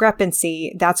that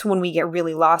discrepancy, that's when we get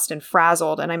really lost and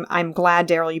frazzled. And I'm glad,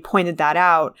 Daryl, you pointed that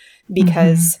out,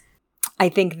 because I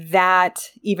think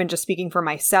that, even just speaking for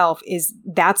myself,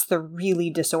 that's the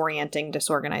really disorienting,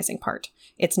 disorganizing part.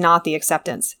 It's not the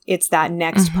acceptance. It's that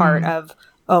next part of,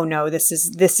 oh no, this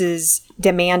is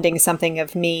demanding something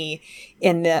of me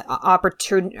in the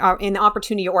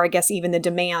opportunity, or I guess even the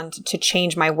demand to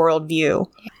change my worldview.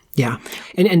 Yeah.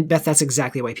 And Beth, that's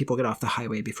exactly why people get off the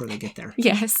highway before they get there.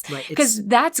 Yes. Because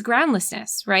that's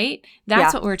groundlessness, right?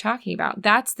 That's what we're talking about.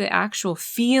 That's the actual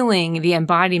feeling, the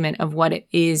embodiment of what it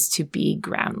is to be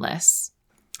groundless.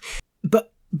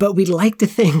 But we'd like to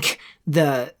think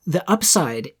the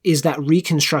upside is that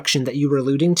reconstruction that you were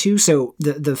alluding to. So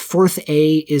the fourth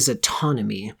A is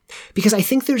autonomy, because I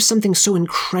think there's something so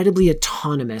incredibly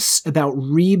autonomous about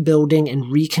rebuilding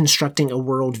and reconstructing a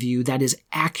worldview that is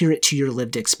accurate to your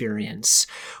lived experience,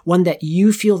 one that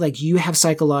you feel like you have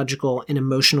psychological and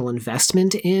emotional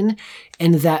investment in,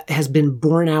 and that has been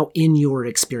borne out in your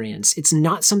experience. It's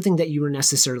not something that you were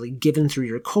necessarily given through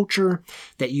your culture,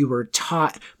 that you were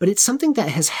taught, but it's something that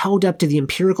has held up to the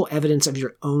empirical evidence of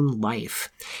your own life.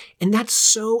 And that's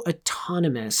so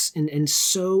autonomous and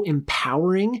so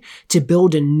empowering to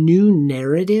build a new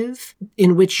narrative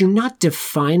in which you're not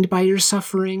defined by your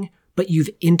suffering, but you've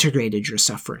integrated your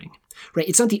suffering. Right?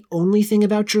 It's not the only thing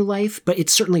about your life, but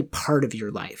it's certainly part of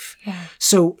your life. Yeah.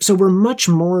 So we're much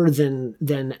more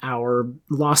than our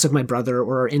loss of my brother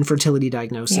or our infertility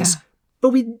diagnosis. Yeah.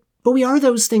 But we are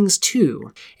those things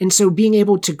too. And so being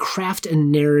able to craft a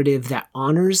narrative that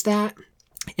honors that,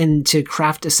 and to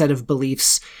craft a set of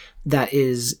beliefs that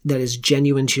is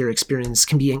genuine to your experience,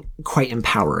 can be quite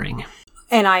empowering.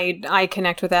 And I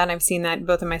connect with that. And I've seen that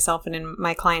both in myself and in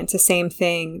my clients, the same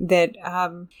thing, that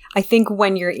I think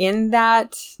when you're in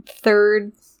that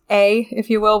third A,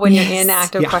 if you will, when you're in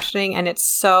active questioning, and it's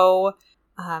so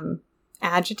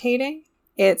agitating,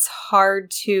 it's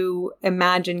hard to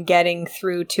imagine getting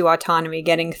through to autonomy,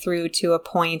 getting through to a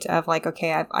point of like,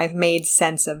 okay, I've made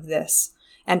sense of this.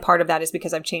 And part of that is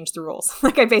because I've changed the rules.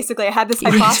 Like I had this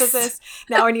hypothesis.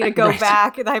 Now I need to go Right.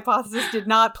 back. The hypothesis did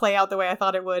not play out the way I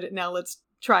thought it would. Now let's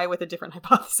try with a different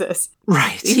hypothesis.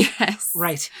 Right. Yes.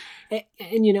 Right.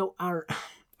 And you know,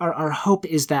 our hope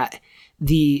is that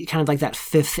the kind of like that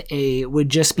fifth A would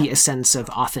just be a sense of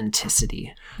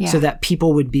authenticity, so that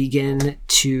people would begin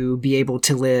to be able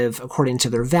to live according to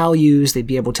their values. They'd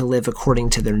be able to live according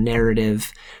to their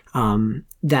narrative,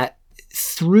 that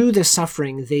through the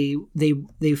suffering,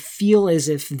 they feel as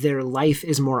if their life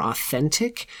is more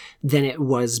authentic than it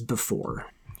was before.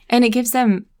 And it gives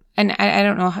them, and I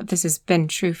don't know if this has been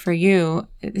true for you,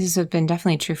 this has been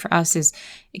definitely true for us, is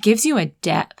it gives you a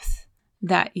depth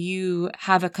that you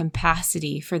have a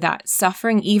capacity for that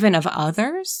suffering, even of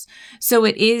others. So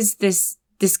it is this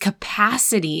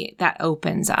capacity that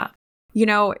opens up. You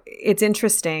know, it's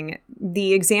interesting.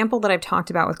 The example that I've talked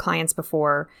about with clients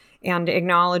before, and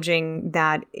acknowledging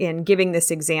that in giving this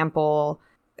example,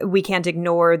 we can't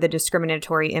ignore the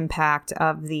discriminatory impact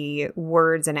of the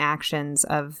words and actions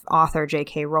of author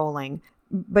J.K. Rowling,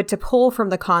 but to pull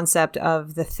from the concept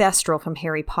of the Thestral from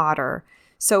Harry Potter.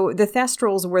 So the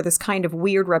Thestrals were this kind of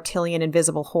weird reptilian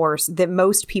invisible horse that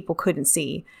most people couldn't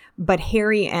see, but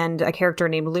Harry and a character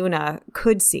named Luna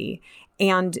could see.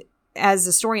 And as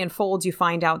the story unfolds, you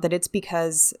find out that it's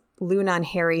because Luna and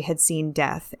Harry had seen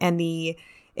death, and the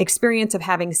experience of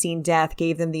having seen death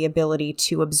gave them the ability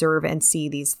to observe and see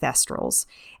these Thestrals.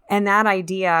 And that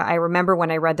idea, I remember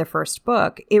when I read the first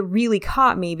book, it really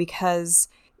caught me because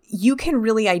you can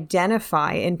really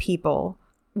identify in people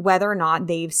whether or not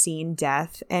they've seen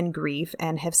death and grief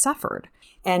and have suffered.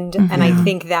 And and I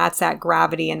think that's that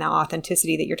gravity and that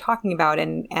authenticity that you're talking about.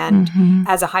 And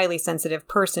as a highly sensitive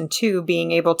person too,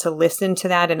 being able to listen to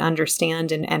that and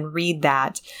understand and read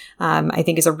that, I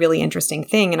think is a really interesting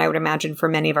thing. And I would imagine for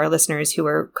many of our listeners who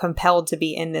are compelled to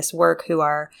be in this work, who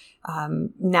are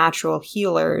natural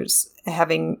healers,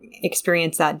 having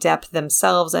experienced that depth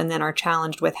themselves, and then are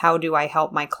challenged with, how do I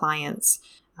help my clients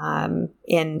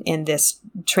in this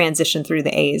transition through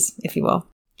the A's, if you will.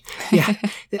 Yeah.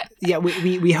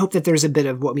 We hope that there's a bit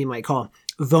of what we might call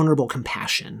vulnerable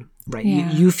compassion, right?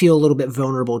 Yeah. You feel a little bit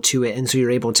vulnerable to it, and so you're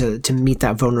able to meet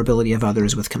that vulnerability of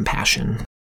others with compassion.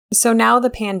 So now the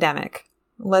pandemic.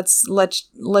 Let's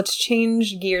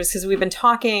change gears, because we've been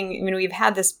talking. I mean, we've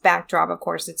had this backdrop, of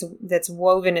course, that's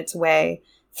woven its way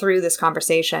through this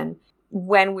conversation.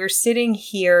 When we're sitting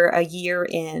here a year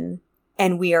in,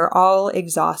 and we are all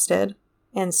exhausted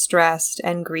and stressed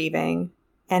and grieving.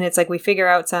 And it's like we figure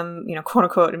out some, quote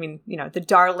unquote, the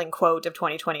darling quote of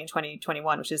 2020 and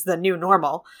 2021, which is the new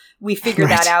normal. We figure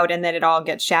that out, and then it all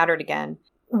gets shattered again.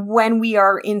 When we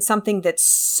are in something that's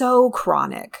so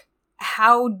chronic,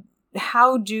 how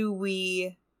do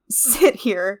we sit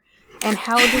here, and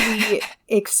how do we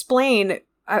explain,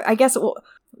 I guess,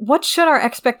 what should our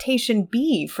expectation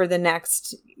be for the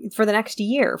next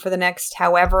year, for the next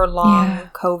however long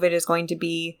COVID is going to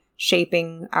be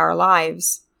shaping our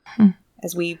lives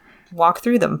as we walk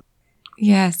through them?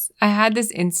 Yes. I had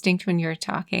this instinct when you were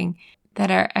talking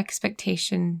that our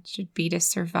expectation should be to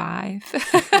survive.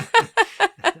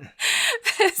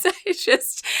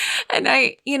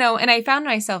 I found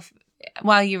myself,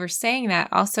 while you were saying that,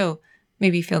 also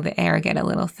maybe feel the air get a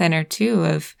little thinner too,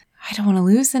 of, I don't want to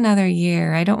lose another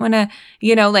year. I don't want to,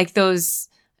 like those,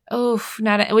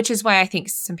 which is why I think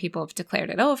some people have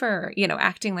declared it over,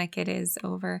 acting like it is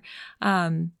over.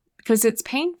 Because it's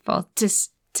painful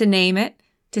to name it,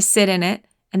 to sit in it,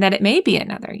 and that it may be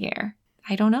another year.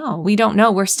 I don't know. We don't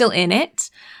know. We're still in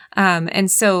it. And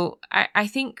so I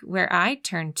think where I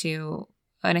turn to,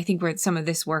 and I think where some of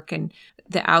this work and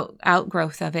the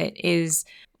outgrowth of it is,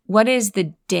 what is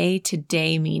the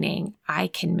day-to-day meaning I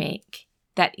can make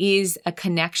that is a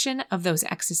connection of those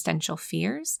existential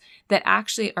fears that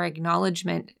actually are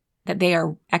acknowledgement that they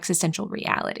are existential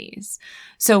realities.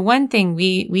 So one thing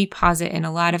we posit in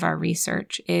a lot of our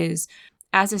research is,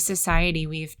 as a society,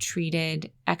 we've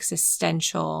treated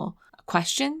existential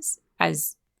questions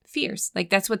as fears. Like,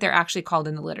 that's what they're actually called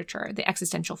in the literature, the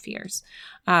existential fears,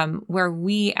 where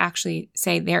we actually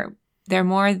say they're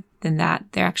more than that.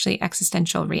 They're actually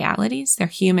existential realities. They're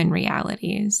human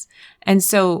realities. And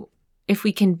so if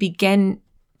we can begin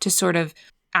to sort of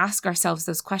ask ourselves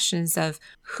those questions of,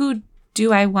 who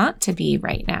do I want to be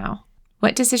right now?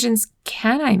 What decisions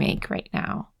can I make right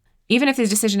now? Even if the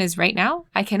decision is right now,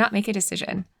 I cannot make a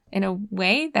decision in a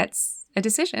way that's a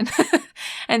decision.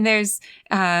 And there's,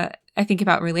 I think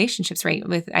about relationships, right,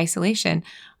 with isolation.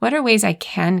 What are ways I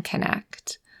can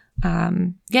connect?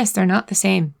 Yes, they're not the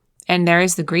same. And there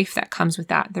is the grief that comes with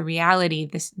that, the reality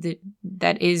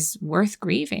that is worth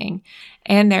grieving.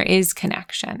 And there is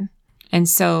connection. And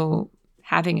so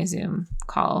having a Zoom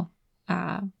call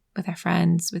with our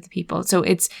friends, with the people. So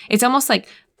it's almost like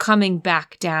coming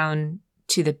back down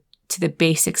to the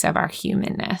basics of our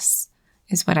humanness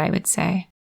is what I would say.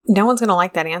 No one's going to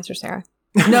like that answer, Sarah.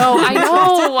 No, I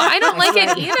know. I don't like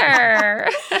it either.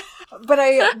 But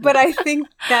I think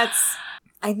that's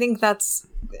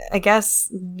I guess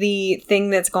the thing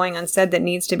that's going unsaid that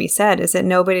needs to be said is that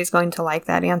nobody's going to like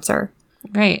that answer.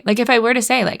 Right. Like if I were to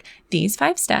say like these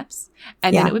 5 steps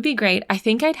and then it would be great, I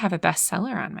think I'd have a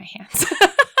bestseller on my hands.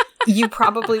 You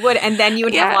probably would. And then you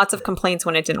would have lots of complaints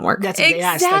when it didn't work.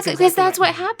 Exactly. Because that's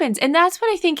what happens. And that's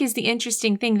what I think is the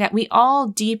interesting thing that we all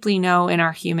deeply know in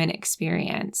our human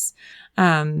experience,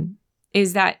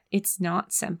 is that it's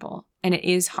not simple and it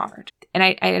is hard. And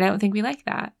I don't think we like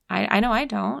that. I know I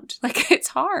don't. Like, it's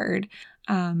hard.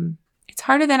 It's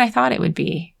harder than I thought it would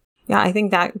be. Yeah, I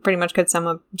think that pretty much could sum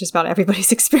up just about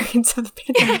everybody's experience of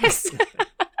the pandemic. Yes.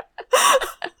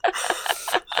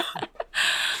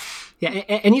 Yeah,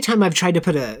 anytime I've tried to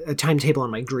put a timetable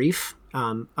on my grief,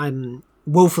 I'm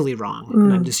woefully wrong,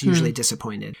 and I'm just usually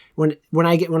disappointed. When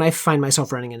I find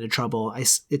myself running into trouble,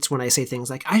 it's when I say things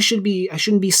like I shouldn't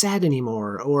be sad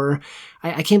anymore, or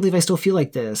I can't believe I still feel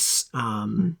like this,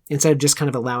 instead of just kind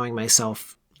of allowing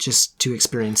myself just to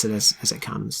experience it as it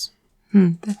comes.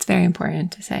 That's very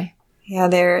important to say. Yeah,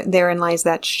 therein lies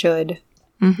that should.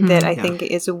 That I think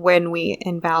is when we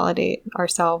invalidate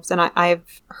ourselves. And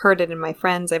I've heard it in my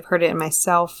friends. I've heard it in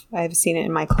myself. I've seen it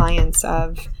in my clients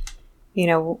of,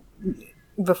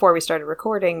 before we started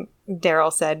recording,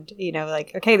 Daryl said,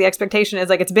 like, okay, the expectation is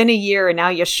like, it's been a year and now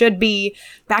you should be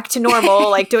back to normal,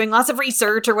 like doing lots of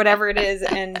research or whatever it is.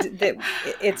 And that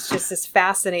it's just this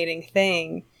fascinating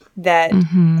thing that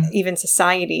even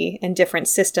society and different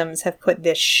systems have put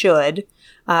this should,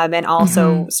 and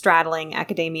also straddling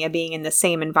academia being in the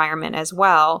same environment as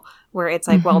well, where it's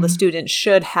like, well, the students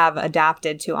should have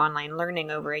adapted to online learning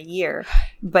over a year,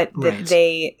 but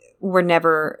they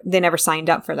never signed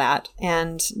up for that.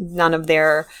 And none of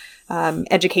their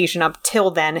education up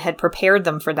till then had prepared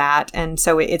them for that. And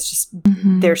so it's just,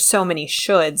 there's so many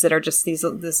shoulds that are just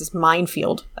this is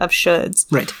minefield of shoulds.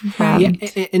 Right.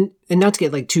 Yeah. And not to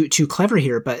get like too clever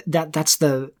here, but that's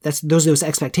those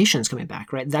expectations coming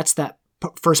back, right? That's that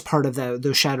first part of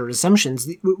those shattered assumptions.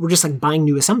 We're just like buying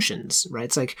new assumptions, right?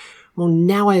 It's like, well,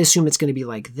 now I assume it's going to be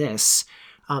like this.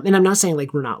 And I'm not saying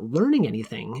like we're not learning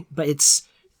anything, but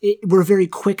we're very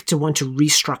quick to want to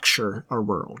restructure our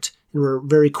world. And we're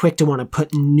very quick to want to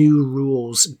put new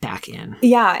rules back in.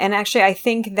 Yeah. And actually, I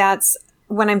think that's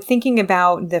when I'm thinking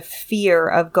about the fear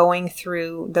of going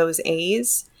through those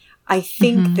A's, I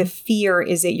think the fear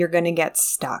is that you're going to get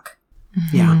stuck.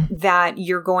 Yeah. That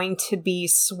you're going to be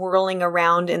swirling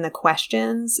around in the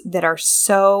questions that are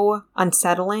so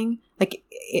unsettling. Like,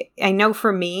 I know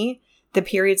for me, the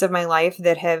periods of my life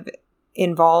that have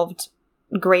involved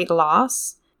great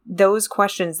loss, those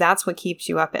questions, that's what keeps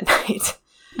you up at night.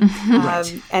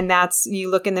 And that's, you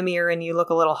look in the mirror and you look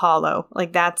a little hollow.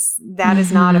 Like that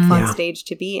is not a fun stage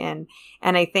to be in.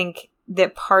 And I think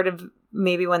that part of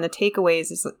maybe one of the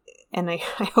takeaways is, and I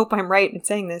hope I'm right in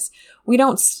saying this, we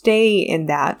don't stay in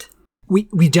that.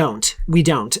 We don't.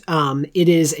 It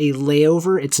is a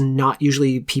layover. It's not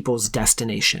usually people's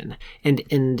destination. And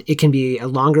it can be a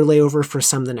longer layover for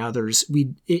some than others.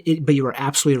 But you are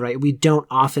absolutely right. We don't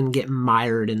often get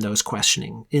mired in those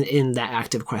questioning, in that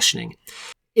active questioning.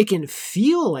 It can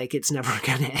feel like it's never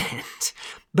going to end,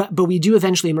 but we do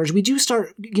eventually emerge. We do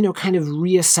start, kind of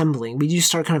reassembling. We do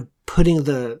start kind of putting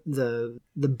the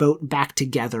boat back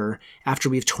together after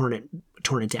we've torn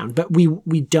it down. But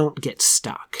we don't get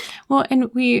stuck. Well,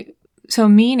 and so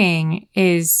meaning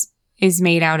is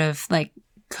made out of like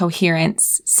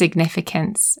coherence,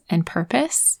 significance, and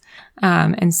purpose.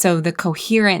 And so the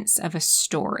coherence of a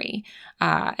story.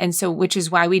 And so, which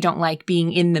is why we don't like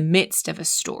being in the midst of a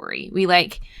story. We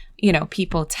like,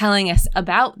 people telling us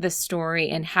about the story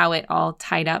and how it all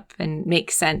tied up and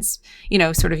makes sense.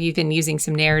 Sort of even using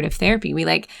some narrative therapy. We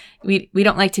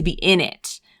don't like to be in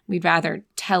it. We'd rather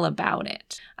tell about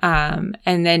it. And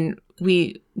then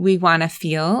we want to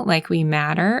feel like we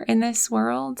matter in this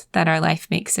world, that our life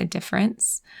makes a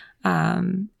difference,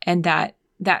 and that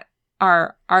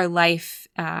our life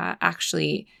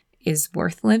actually is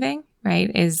worth living,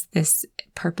 right? Is this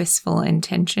purposeful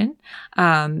intention?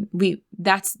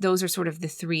 Those are sort of the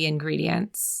 3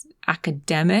 ingredients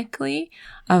academically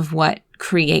of what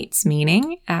creates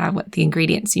meaning, what the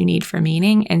ingredients you need for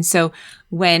meaning. And so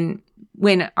when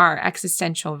our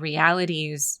existential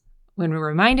realities, when we're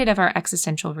reminded of our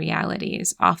existential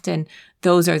realities, often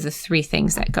those are the 3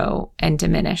 things that go and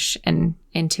diminish and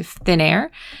into thin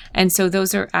air. And so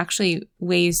those are actually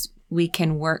ways we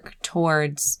can work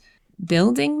towards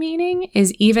building meaning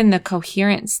is even the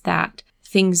coherence that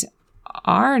things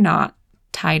are not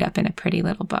tied up in a pretty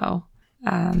little bow.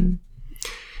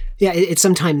 It's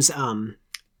sometimes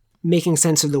making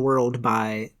sense of the world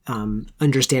by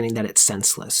understanding that it's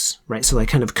senseless, right? So like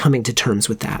kind of coming to terms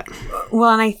with that.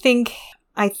 Well, and I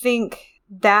think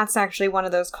that's actually one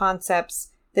of those concepts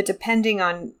that, depending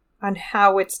on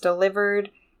how it's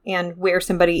delivered and where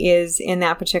somebody is in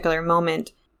that particular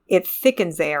moment, it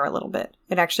thickens the air a little bit.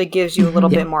 It actually gives you a little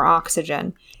bit more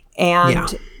oxygen.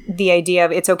 And the idea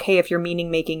of it's okay if your meaning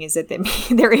making is that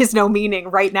there is no meaning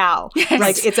right now. Yes.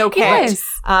 Like, it's okay.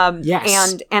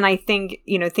 Yes. And I think,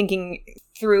 thinking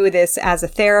through this as a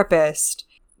therapist,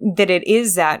 that it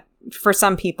is that for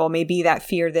some people may be that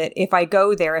fear that if I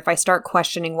go there, if I start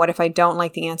questioning, what if I don't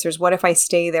like the answers? What if I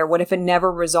stay there? What if it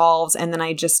never resolves? And then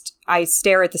I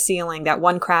stare at the ceiling, that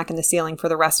one crack in the ceiling for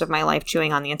the rest of my life,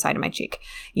 chewing on the inside of my cheek,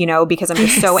 because I'm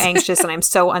just so anxious and I'm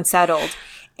so unsettled.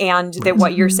 And that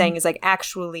what you're saying is like,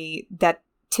 actually, that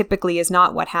typically is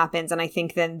not what happens. And I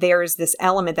think then there's this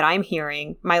element that I'm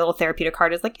hearing. My little therapeutic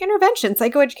card is like intervention,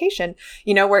 psychoeducation,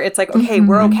 where it's like, okay,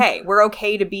 we're okay. We're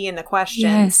okay to be in the questions.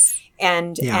 Yes.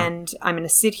 And I'm going to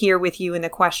sit here with you in the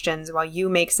questions while you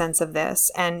make sense of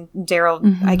this. And Daryl,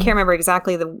 I can't remember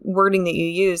exactly the wording that you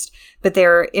used, but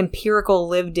their empirical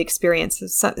lived experience.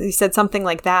 You said something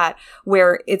like that,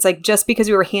 where it's like, just because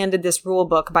we were handed this rule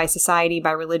book by society,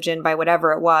 by religion, by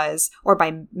whatever it was, or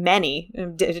by many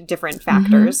different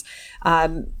factors,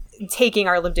 taking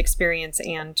our lived experience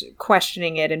and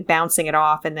questioning it and bouncing it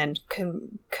off and then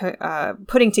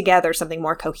putting together something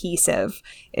more cohesive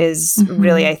is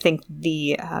really, I think,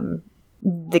 the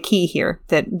key here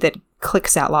that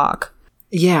clicks that lock.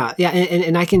 Yeah.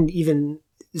 And I can even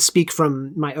speak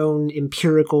from my own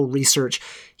empirical research.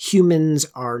 Humans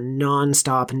are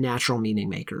nonstop natural meaning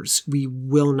makers. We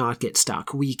will not get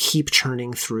stuck. We keep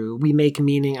churning through. We make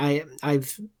meaning.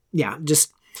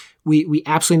 We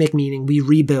absolutely make meaning. We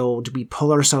rebuild. We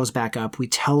pull ourselves back up. We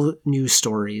tell new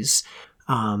stories.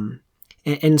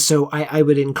 And so I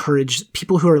would encourage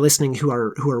people who are listening who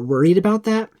are worried about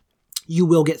that. You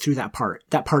will get through that part.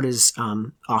 That part is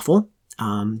awful,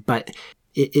 but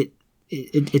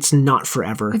it's not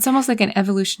forever. It's almost like an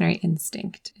evolutionary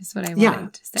instinct, is what I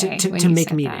wanted to say. To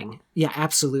make meaning. That. Yeah,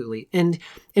 absolutely. And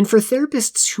for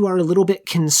therapists who are a little bit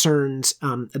concerned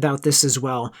about this as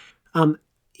well.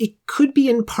 It could be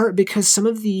in part because some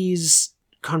of these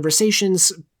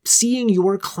conversations, seeing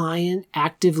your client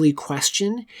actively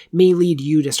question may lead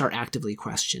you to start actively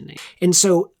questioning. And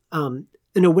so an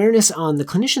awareness on the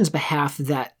clinician's behalf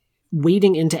that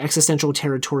wading into existential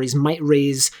territories might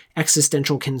raise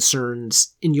existential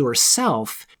concerns in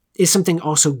yourself is something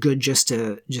also good just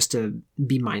to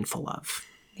be mindful of.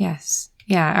 Yes.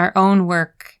 Yeah. Our own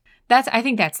work. I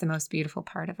think that's the most beautiful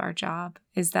part of our job,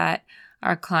 is that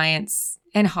our clients,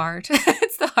 and hard,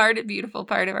 it's the hard and beautiful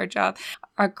part of our job,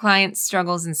 our clients'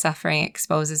 struggles and suffering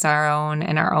exposes our own,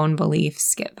 and our own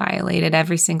beliefs get violated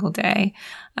every single day.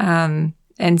 And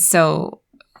so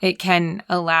it can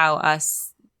allow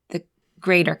us the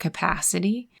greater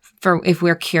capacity for, if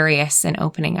we're curious and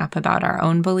opening up about our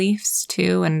own beliefs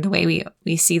too, and the way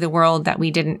we see the world that we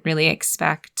didn't really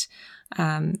expect,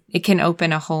 it can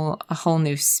open a whole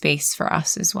new space for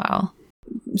us as well.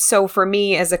 So for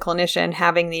me as a clinician,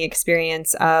 having the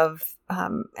experience of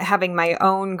having my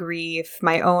own grief,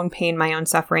 my own pain, my own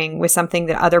suffering with something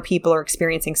that other people are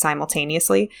experiencing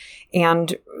simultaneously.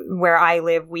 And where I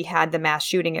live, we had the mass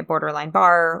shooting at Borderline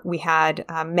Bar. We had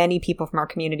many people from our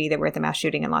community that were at the mass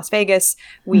shooting in Las Vegas.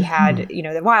 We had,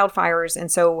 the wildfires. And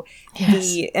so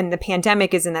the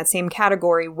pandemic is in that same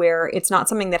category where it's not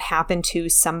something that happened to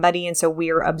somebody. And so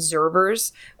we're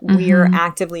observers. We're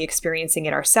actively experiencing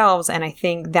it ourselves. And I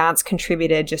think that's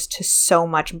contributed just to so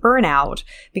much burnout,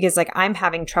 because I'm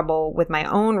having trouble with my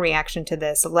own reaction to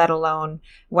this, let alone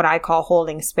what I call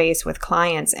holding space with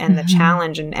clients and the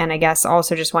challenge. And I guess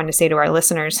also just wanted to say to our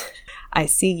listeners, I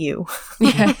see you.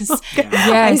 Yes.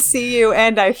 I see you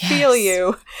and I feel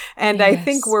you. And I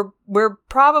think we're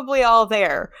probably all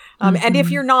there. And if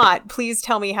you're not, please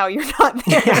tell me how you're not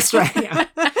there. That's right. Yeah.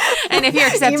 And if you're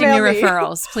accepting new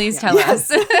referrals, please tell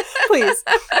us. Please.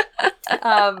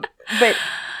 But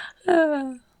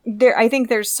I think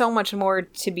there's so much more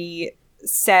to be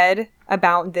said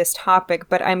about this topic,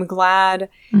 but I'm glad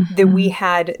that we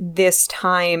had this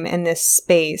time and this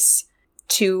space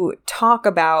to talk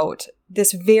about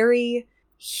this very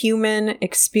human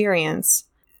experience,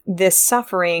 this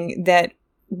suffering that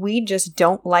we just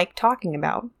don't like talking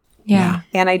about. Yeah.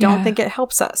 And I don't think it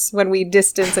helps us when we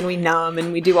distance and we numb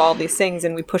and we do all these things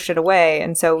and we push it away.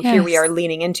 And so here we are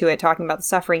leaning into it, talking about the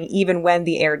suffering, even when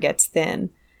the air gets thin.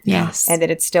 Yes. And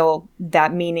that it's still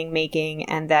that meaning making,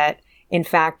 and that, in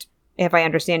fact, if I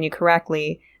understand you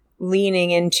correctly,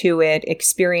 leaning into it,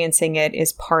 experiencing it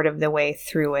is part of the way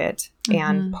through it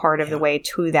and part of the way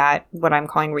to that, what I'm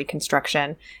calling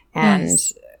reconstruction,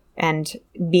 and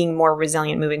being more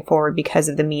resilient moving forward because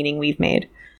of the meaning we've made.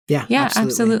 Yeah,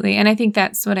 absolutely. And I think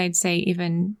that's what I'd say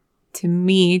even to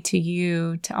me, to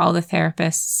you, to all the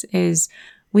therapists, is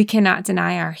we cannot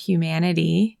deny our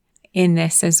humanity in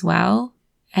this as well.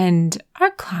 And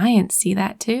our clients see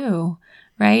that too,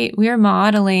 right? We're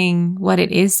modeling what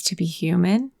it is to be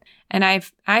human. And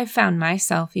I've found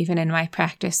myself, even in my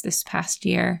practice this past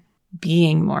year,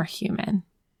 being more human.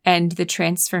 And the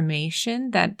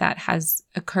transformation that has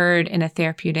occurred in a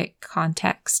therapeutic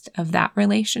context of that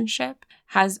relationship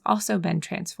has also been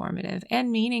transformative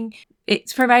and meaning.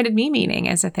 It's provided me meaning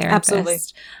as a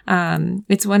therapist. Absolutely.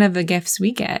 It's one of the gifts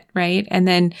we get, right? And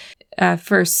then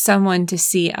for someone to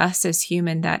see us as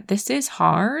human, that this is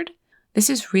hard. This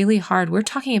is really hard. We're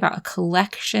talking about a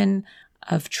collection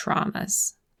of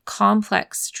traumas.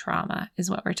 Complex trauma is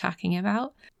what we're talking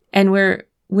about. And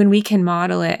when we can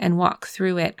model it and walk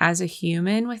through it as a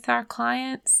human with our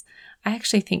clients, I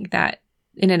actually think that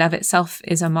in and of itself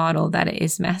is a model that it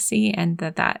is messy and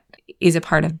that is a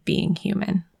part of being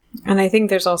human. And I think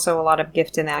there's also a lot of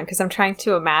gift in that, because I'm trying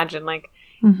to imagine, like,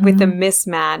 with the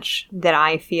mismatch that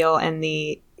I feel and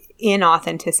the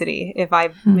inauthenticity, if I,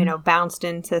 bounced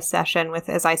into session with,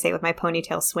 as I say, with my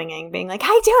ponytail swinging, being like,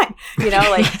 how you doing?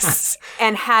 Like,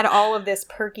 and had all of this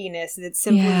perkiness that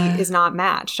simply is not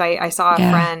matched. I saw a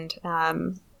friend,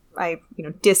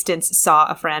 distance saw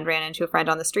a friend, ran into a friend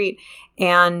on the street,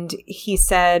 and he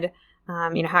said, how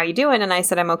are you doing? And I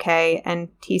said, I'm okay. And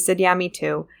he said, yeah, me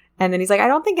too. And then he's like, I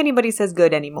don't think anybody says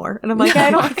good anymore. And I'm like, I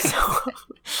don't think so.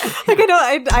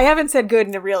 I haven't said good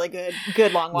in a really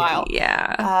good long while.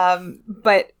 Yeah.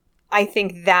 But I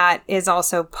think that is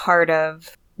also part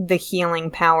of the healing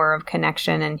power of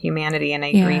connection and humanity. And I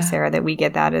agree, Sarah, that we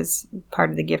get that as part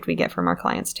of the gift we get from our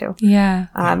clients too. Yeah.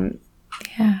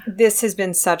 This has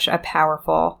been such a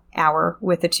powerful hour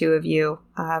with the two of you.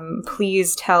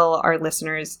 Please tell our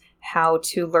listeners how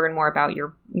to learn more about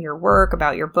your work,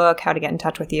 about your book, how to get in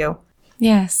touch with you.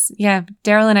 Yes. Yeah.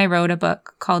 Daryl and I wrote a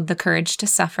book called The Courage to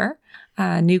Suffer,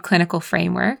 a new clinical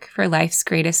framework for life's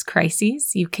greatest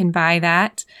crises. You can buy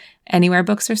that anywhere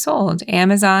books are sold.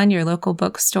 Amazon, your local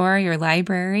bookstore, your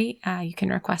library. You can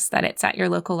request that it's at your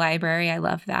local library. I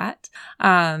love that.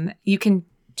 You can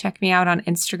check me out on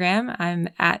Instagram. I'm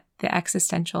at The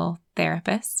Existential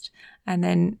Therapist. And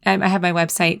then I have my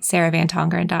website,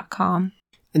 sarahvantongeren.com.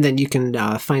 And then you can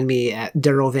find me at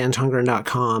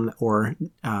darylvantongeren.com or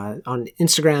on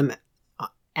Instagram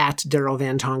at Daryl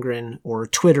Van Tongeren or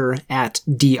Twitter at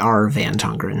Dr. Van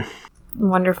Tongeren.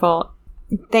 Wonderful.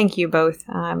 Thank you both.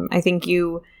 I think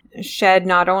you shed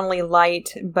not only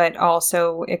light, but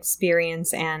also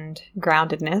experience and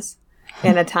groundedness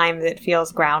in a time that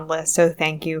feels groundless. So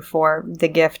thank you for the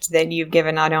gift that you've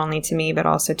given not only to me, but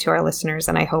also to our listeners.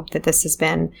 And I hope that this has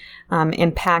been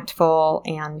impactful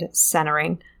and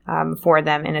centering for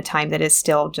them in a time that is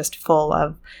still just full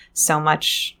of so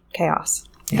much chaos.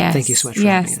 Yeah, thank you so much for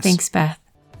having us. Thanks, Beth.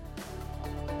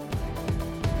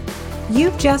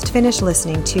 You've just finished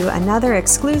listening to another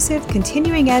exclusive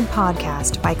Continuing Ed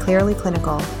podcast by Clearly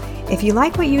Clinical. If you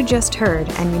like what you just heard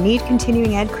and you need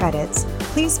Continuing Ed credits,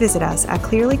 please visit us at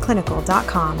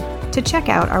clearlyclinical.com to check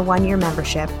out our 1-year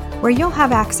membership, where you'll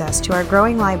have access to our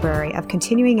growing library of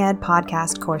Continuing Ed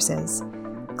podcast courses.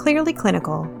 Clearly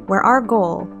Clinical, where our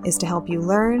goal is to help you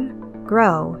learn,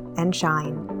 grow, and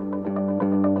shine.